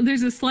talk,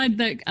 there's a slide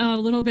that a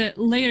little bit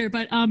later,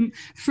 but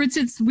for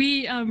instance,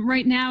 we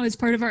right now, as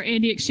part of our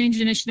Andy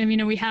Exchange initiative, you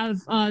know, we have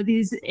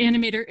these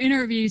animator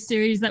interview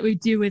series that we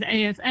do with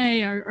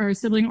AFA, our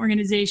sibling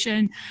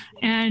organization,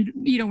 and,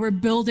 you know, we're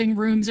building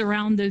rooms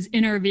around those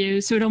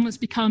interviews. So it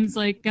almost becomes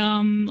like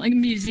a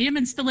museum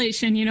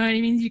installation, you know what I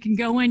mean? You can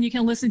go in, you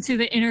can listen to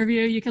the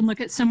interview, you can look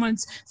at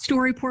someone's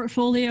story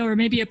portfolio, or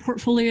maybe a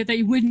portfolio that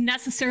you wouldn't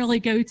necessarily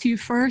go to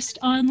first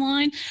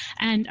online,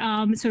 and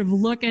sort of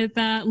look at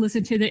that,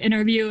 listen to the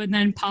interview, and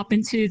then pop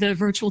into the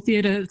virtual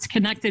theater that's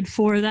connected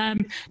for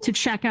them to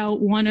check out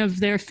one of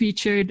their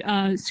featured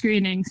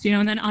screenings. You know,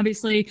 and then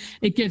obviously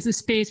it gives a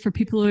space for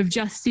people who have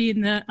just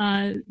seen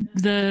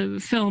the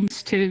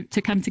films to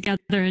come together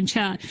and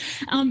chat.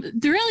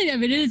 The reality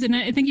of it is, and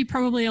I think you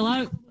probably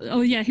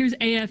oh yeah, here's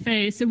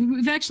AFA. So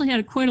we've actually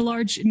had quite a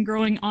large and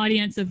growing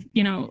audience of,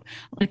 you know,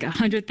 like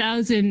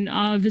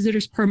 100,000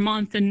 visitors per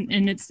month,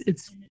 and it's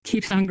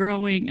keeps on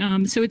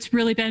growing. So it's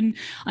really been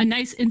a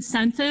nice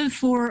incentive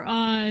for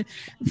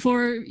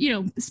you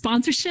know,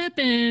 sponsorship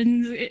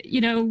and,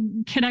 you know,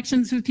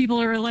 connections with people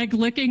who are like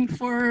looking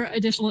for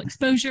additional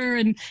exposure,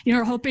 and, you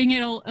know, hoping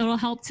it'll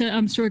help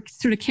to sort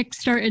of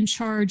kickstart and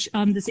charge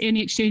this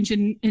Andy Exchange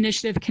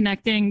initiative,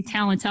 connecting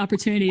talent to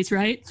opportunities.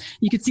 Right?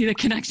 You can see the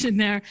connection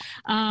there.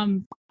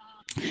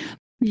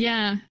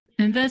 Yeah.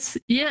 And that's,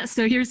 yeah,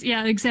 so here's,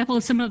 yeah, an example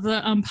of some of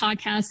the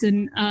podcasts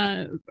and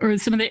or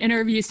some of the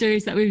interview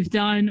series that we've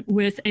done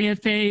with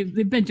AFA.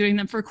 We've been doing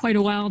them for quite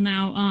a while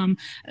now,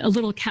 a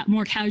little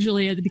more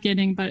casually at the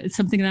beginning, but it's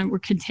something that we're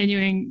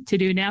continuing to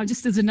do now,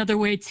 just as another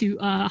way to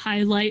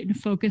highlight and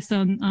focus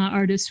on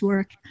artists'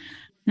 work.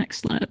 Next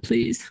slide,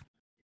 please.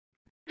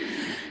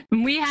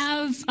 And we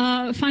have,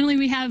 finally,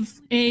 we have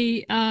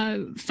a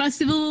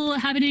festival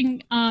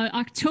happening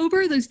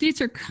October. Those dates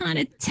are kind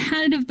of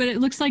tentative, but it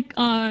looks like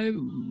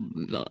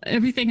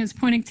everything is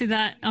pointing to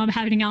that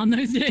happening on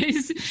those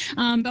days.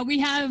 But we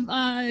have,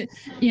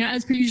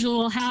 as per usual,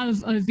 we'll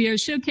have a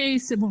VR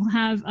showcase, and we'll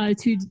have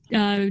two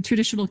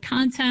traditional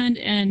content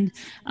and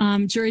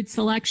juried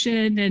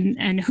selection,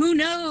 and who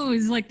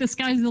knows, like the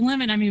sky's the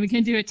limit. I mean, we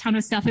can do a ton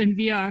of stuff in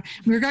VR.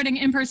 Regarding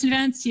in-person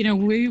events,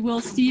 we will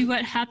see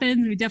what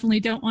happens. We definitely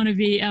don't want to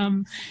be,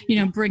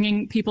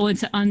 bringing people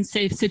into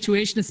unsafe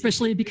situations,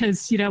 especially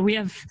because, we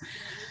have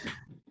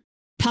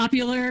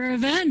popular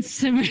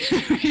events and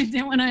we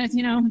don't want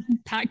to,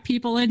 pack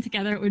people in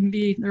together. It wouldn't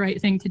be the right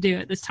thing to do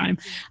at this time.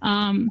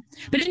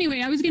 But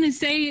anyway, I was going to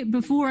say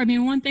before,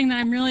 one thing that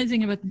I'm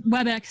realizing about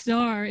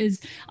WebXR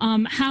is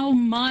how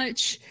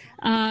much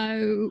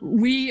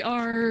we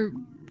are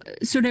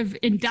sort of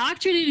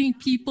indoctrinating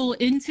people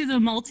into the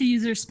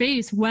multi-user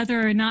space,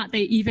 whether or not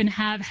they even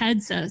have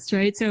headsets,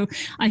 right? So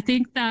I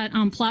think that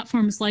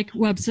platforms like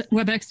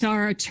WebXR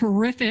are a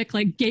terrific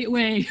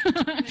gateway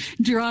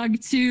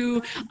drug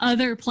to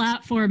other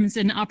platforms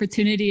and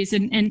opportunities.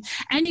 And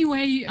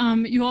anyway,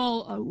 you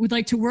all would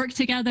like to work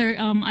together.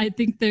 I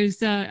think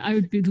there's I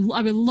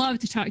would love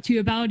to talk to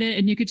you about it,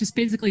 and you could just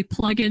basically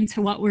plug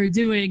into what we're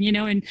doing,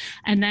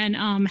 and then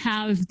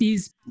have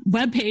these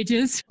web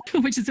pages,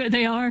 which is what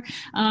they are,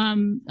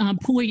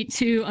 point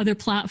to other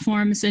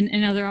platforms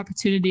and other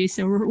opportunities.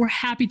 So we're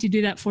happy to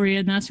do that for you,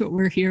 and that's what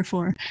we're here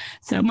for.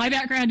 So my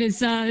background is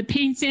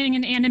painting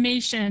and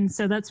animation,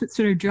 so that's what's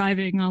sort of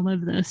driving all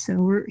of this. So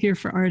we're here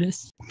for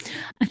artists.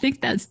 I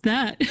think that's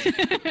that.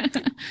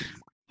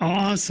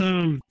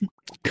 Awesome.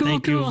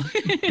 Thank you.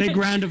 Big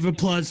round of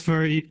applause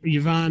for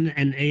Yvonne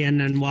and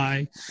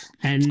ANNY.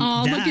 And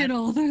look at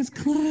all those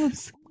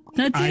clips.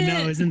 That's I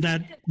know, isn't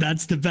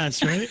that's the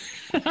best, right?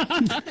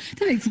 That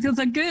makes it feel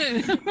so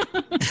good.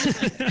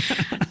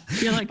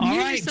 You're like, all mute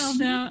right. yourself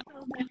now.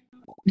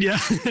 Yeah.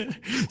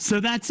 So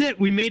that's it.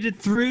 We made it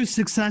through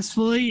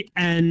successfully.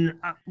 And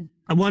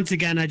once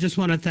again, I just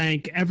want to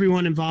thank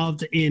everyone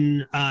involved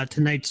in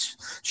tonight's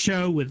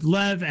show with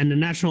Lev and the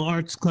National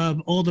Arts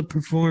Club, all the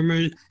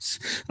performers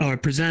or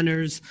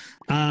presenters.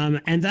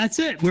 And that's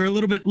it. We're a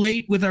little bit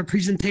late with our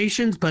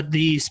presentations, but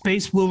the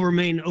space will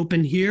remain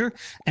open here.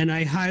 And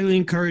I highly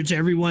encourage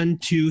everyone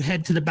to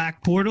head to the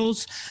back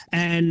portals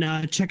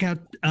and check out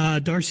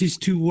Darcy's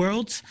Two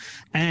Worlds.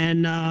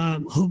 And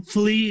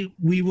hopefully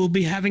we will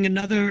be having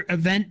another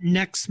event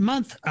next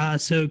month.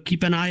 So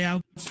keep an eye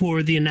out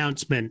for the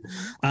announcement.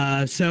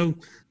 So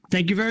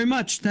thank you very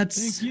much.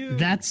 That's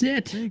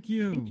it. Thank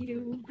you. Thank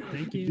you.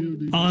 Thank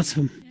you.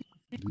 Awesome.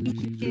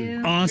 Thank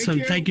you.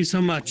 Awesome. Thank you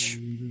so much.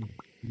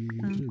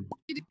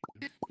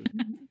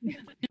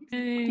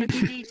 Hey. Thank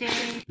you,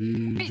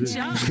 DJ. Great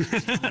job.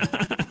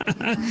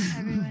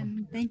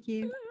 Everyone, thank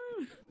you.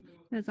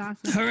 That's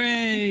awesome.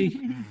 Hooray.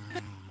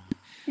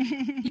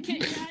 You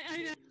can't,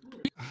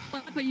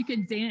 but you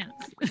can dance.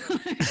 That's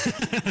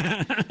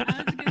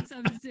a good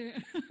substitute.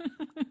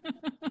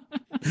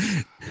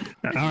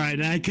 All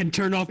right, I can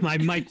turn off my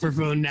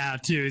microphone now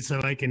too,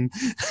 so I can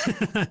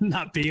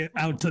not be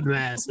out to the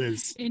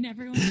masses. In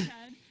everyone's head.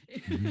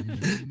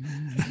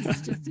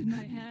 It's just in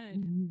my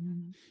head.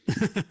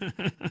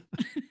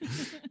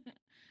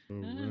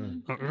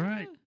 All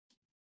right.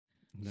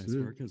 Nice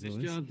work as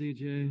always. Nice job,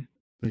 DJ.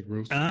 Thank you,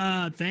 Rose.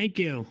 Thank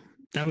you.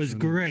 That was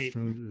great.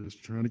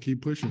 Trying to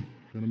keep pushing,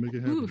 trying to make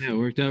it happen. Yeah, it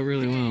worked out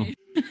really well.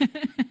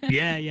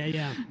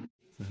 Yeah.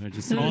 So I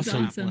just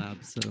awesome.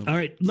 Lab, so all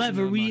right, Lev,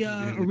 are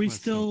we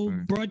still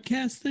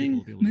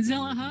broadcasting?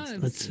 Mozilla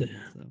Hub. Let's see.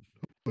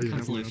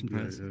 Constellation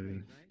Press.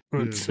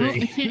 Let's Oh, I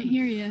see. can't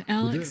hear you,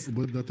 Alex.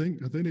 But I think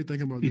they're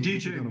thinking about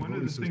DJ, one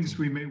of the things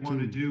we may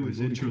want to do is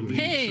interleave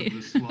Hey. some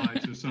of the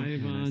slides or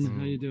something. Hi, Yvonne.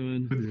 How you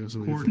doing?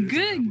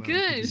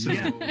 Good.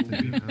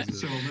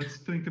 So let's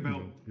think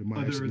about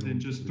other than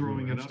just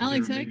throwing it up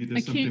Alex, there. Maybe I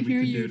there's something can't we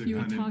hear can you do if to you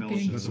were kind of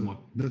embellish talking. it somewhat.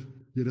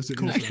 Yeah, that's it.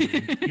 Cool.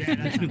 Yeah,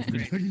 that's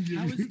great.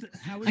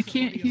 I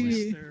can't hear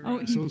you. Oh,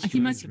 he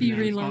must be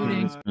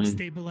reloading.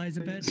 Stabilize a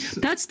bit.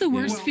 That's the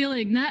worst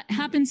feeling. That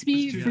happens to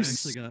me for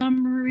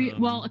some reason.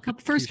 Well,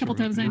 first couple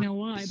times I know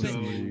why, but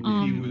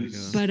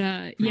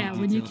yeah,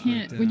 when you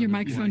can't, when your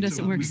microphone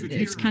doesn't work,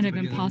 it's kind of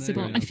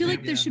impossible. I feel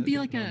like there should be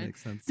like a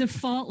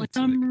default, like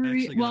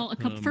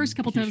first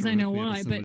couple times I know why, but